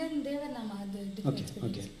 And then Devarnama, the difference.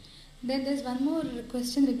 Okay. Then there's one more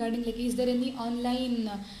question regarding, like, is there any online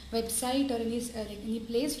website or any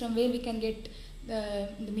place from where we can get the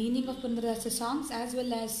meaning of Purandara Dasa songs, as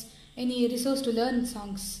well as any resource to learn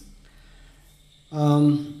songs?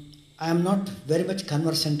 I am not very much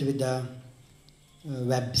conversant with the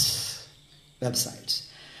websites.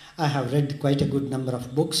 I have read quite a good number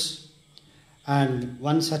of books, and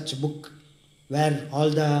one such book where all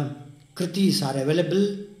the kritis are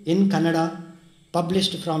available in Kannada,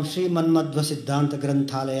 published from Sri Manmadhva Siddhanta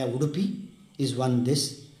Granthalaya Udupi, is one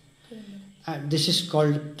this. This is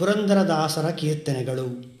called Purandara Dasara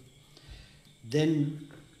Kirtanagalu. Then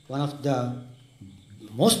one of the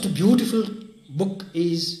most beautiful book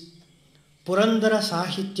is Purandara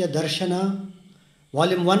Sahitya Darshana,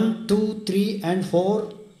 volume 1, 2, 3 and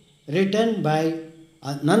 4, written by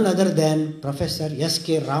none other than Professor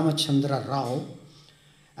S.K. Ramachandra Rao,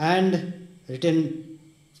 and written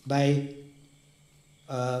by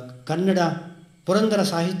Kannada Purandara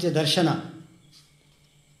Sahitya Darshana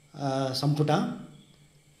Samputa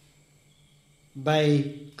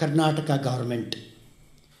by Karnataka government.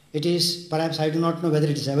 It is, perhaps I do not know whether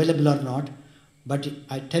it is available or not, But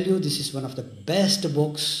I tell you, this is one of the best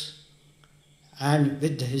books, and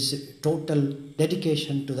with his total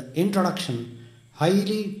dedication to the introduction,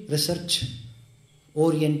 highly research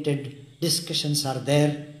oriented discussions are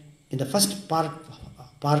there in the first part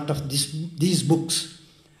of these books,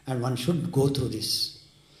 and one should go through this.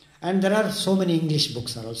 And there are so many English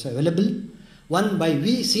books are also available. One by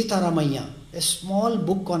V. Sitaramaiah, a small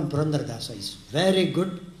book on Purandaradasa, is very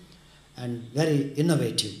good and very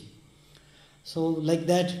innovative. So like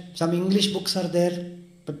that, some English books are there,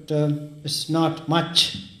 but it's not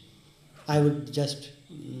much. I would just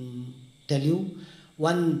tell you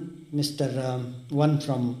one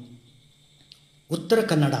from Uttara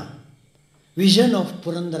Kannada, Vision of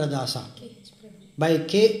Purandaradasa by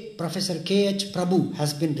Professor K.H. Prabhu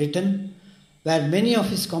has been written, where many of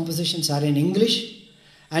his compositions are in English,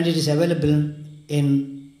 and it is available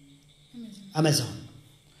in Amazon.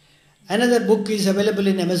 Another book is available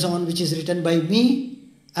in Amazon, which is written by me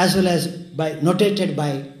as well as notated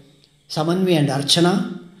by Samanvi and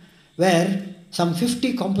Archana, where some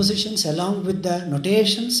 50 compositions along with the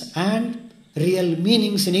notations and real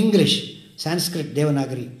meanings in English, Sanskrit,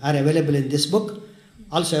 Devanagari, are available in this book.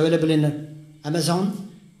 Also available in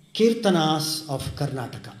Amazon, Kirtanas of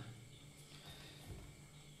Karnataka.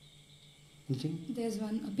 There's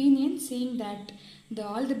one opinion saying that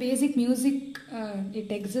all the basic music,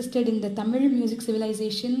 it existed in the Tamil music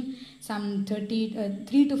civilization some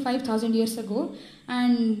 3 to 5,000 years ago,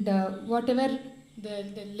 and whatever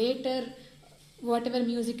the later whatever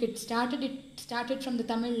music it started from the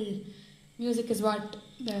Tamil music is what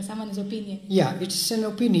someone's opinion. Yeah, it's an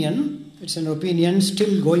opinion. It's an opinion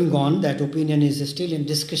still going on. That opinion is still in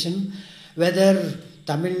discussion, whether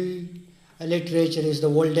Tamil literature is the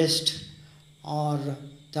oldest or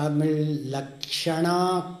Tamil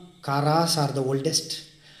Lakshana Karas are the oldest,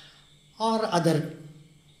 or other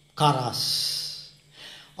Karas,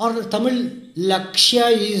 or Tamil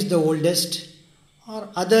Lakshya is the oldest, or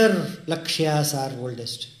other Lakshyas are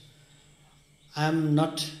oldest. I am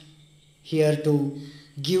not here to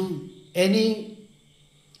give any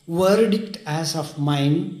verdict as of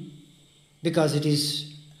mine, because it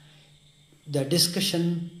is the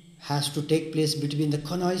discussion has to take place between the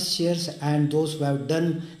connoisseurs and those who have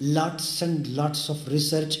done lots and lots of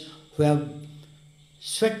research, who have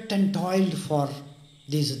sweat and toiled for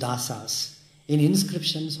these dasas in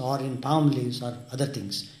inscriptions or in palm leaves or other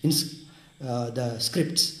things, in the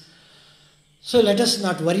scripts. So let us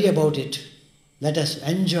not worry about it. Let us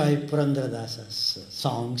enjoy Purandaradasa's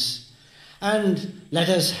songs, and let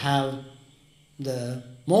us have the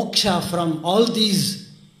moksha from all these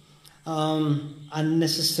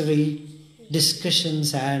unnecessary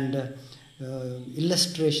discussions and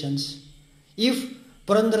illustrations. If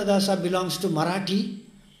Purandaradasa belongs to Marathi,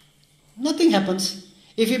 nothing happens.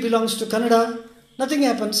 If he belongs to Kannada, nothing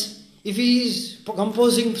happens. If he is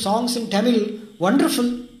composing songs in Tamil,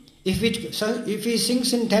 wonderful. If he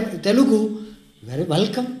sings in Telugu, very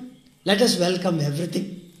welcome. Let us welcome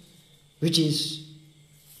everything which is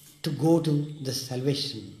to go to the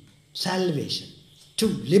salvation, to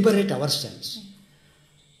liberate ourselves.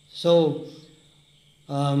 So,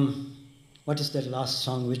 what is that last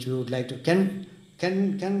song which we would like to? Can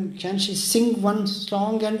she sing one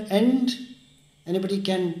song and end? Anybody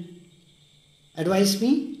can advise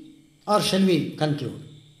me, or shall we conclude?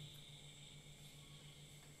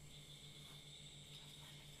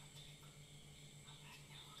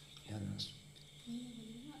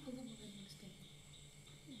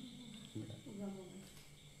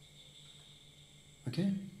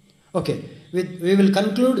 Okay. We will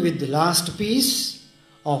conclude with the last piece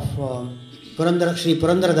of Sri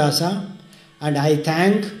Purandaradasa, and I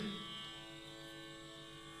thank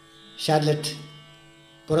Charlotte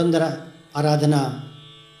Purandara Aradhana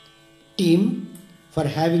team for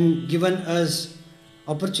having given us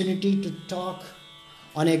opportunity to talk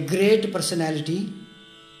on a great personality,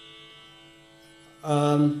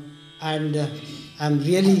 and I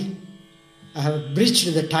have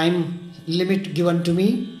breached the time limit given to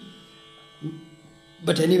me.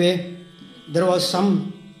 But anyway, there was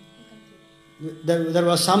some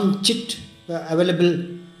chit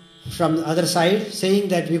available from the other side saying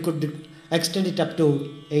that we could extend it up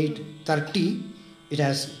to 8:30. It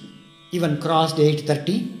has even crossed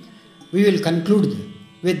 8:30. We will conclude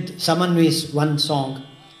with Samanvi's one song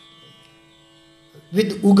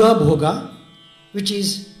with Uga Bhoga, which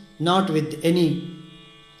is not with any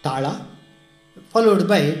tala, followed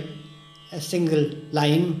by a single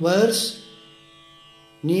line verse.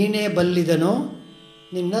 Neene ballidano,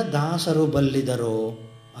 ninna dasaru ballidaro.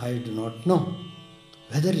 I do not know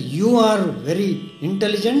whether you are very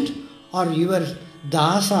intelligent or your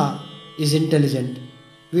dasa is intelligent?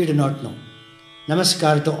 We do not know.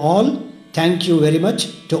 Namaskar to all. Thank you very much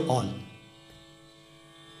to all.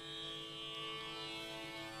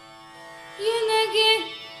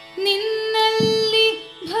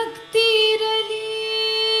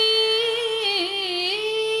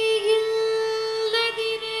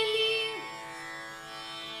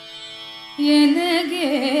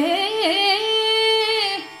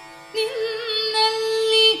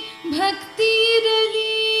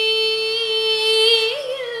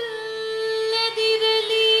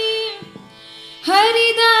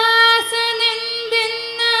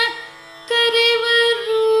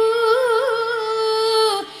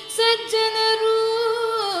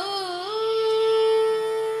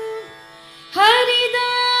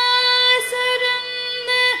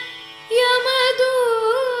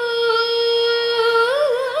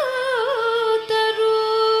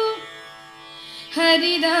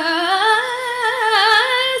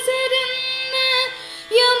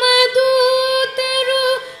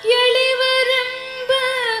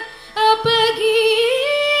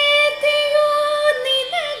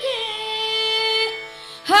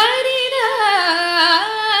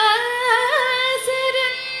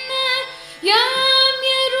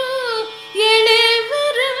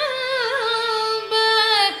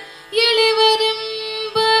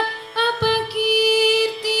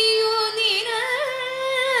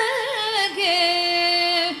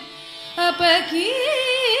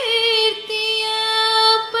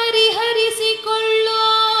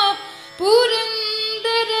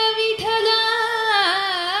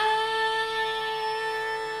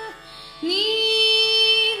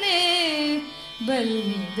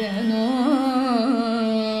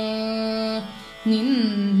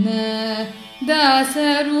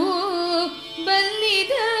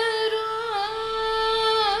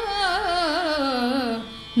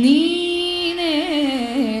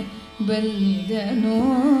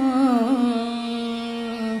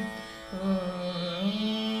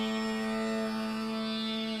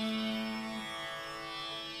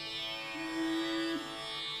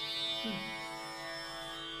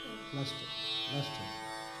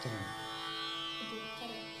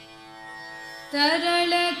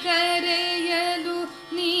 ತರಳ ಕರೆಯಲು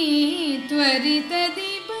ನೀ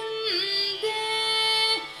ತ್ವರಿತದಿ ಬಂದೆ,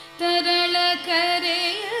 ತರಳ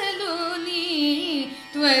ಕರೆಯಲು ನೀ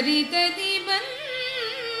ತ್ವರಿತದಿ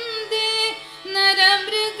ಬಂದೆ,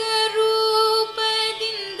 ನರಮೃಗ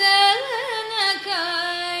ರೂಪದಿಂದ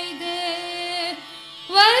ಕಾಯ್ದೆ,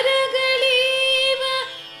 ವರಗಳೀವ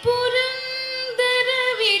ಪುರಂದರ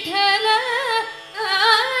ವಿಠಲ,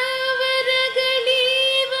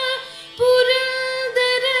 ವರಗಳೀವ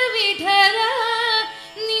ಪುರಂದರ ವಿಠಲ,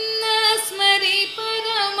 ನಿನ್ನ ಸ್ಮರಿ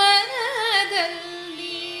ಪರಮನದಲ್ಲಿ,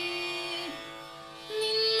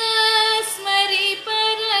 ನಿನ್ನ ಸ್ಮರಿ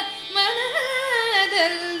ಪರಮನದಲ್ಲಿ,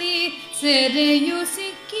 ಸೆರೆಯು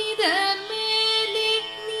ಸಿಕ್ಕಿದ ಮೇಲೆ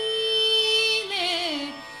ನೀನೆ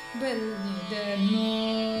ಬಲ್ಲಿದನು,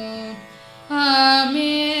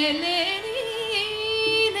 ಆಮೇಲೆ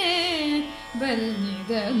ನೀನೆ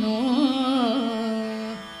ಬಲ್ಲಿದನು,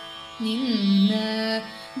 ನಿನ್ನ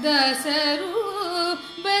ದಾಸರು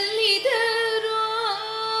ಬಲ್ಲಿದರು,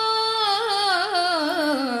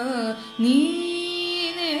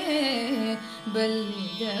 ನೀನೆ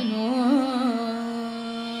ಬಲ್ಲಿದನು,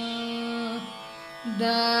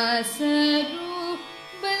 ದಾಸರು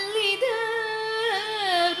ಬಲ್ಲಿದರು.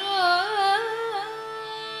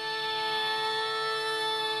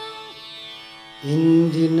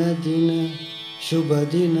 ಇಂದಿನ ದಿನ ಶುಭ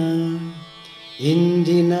ದಿನ,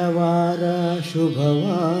 ಇಂದಿನ ವಾರ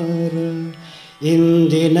ಶುಭವಾರ,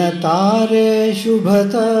 ಇಂದಿನ ತಾರೆ ಶುಭ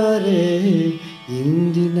ತಾರೆ,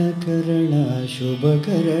 ಇಂದಿನ ಕರಣ ಶುಭ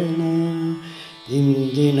ಕರಣ,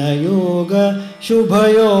 ಇಂದಿನ ಯೋಗ ಶುಭ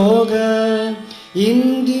ಯೋಗ,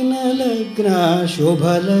 ಇಂದಿನ ಲಗ್ನ ಶುಭ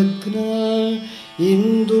ಲಗ್ನ,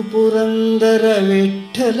 ಇಂದು ಪುರಂದರ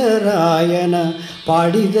ವಿಠ್ಠಲರಾಯನ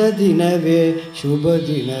ಪಾಡಿದ ದಿನವೇ ಶುಭ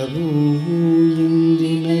ದಿನವೂ,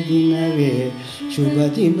 ಇಂದಿನ ದಿನವೇ ಶುಭ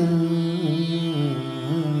ದಿನ.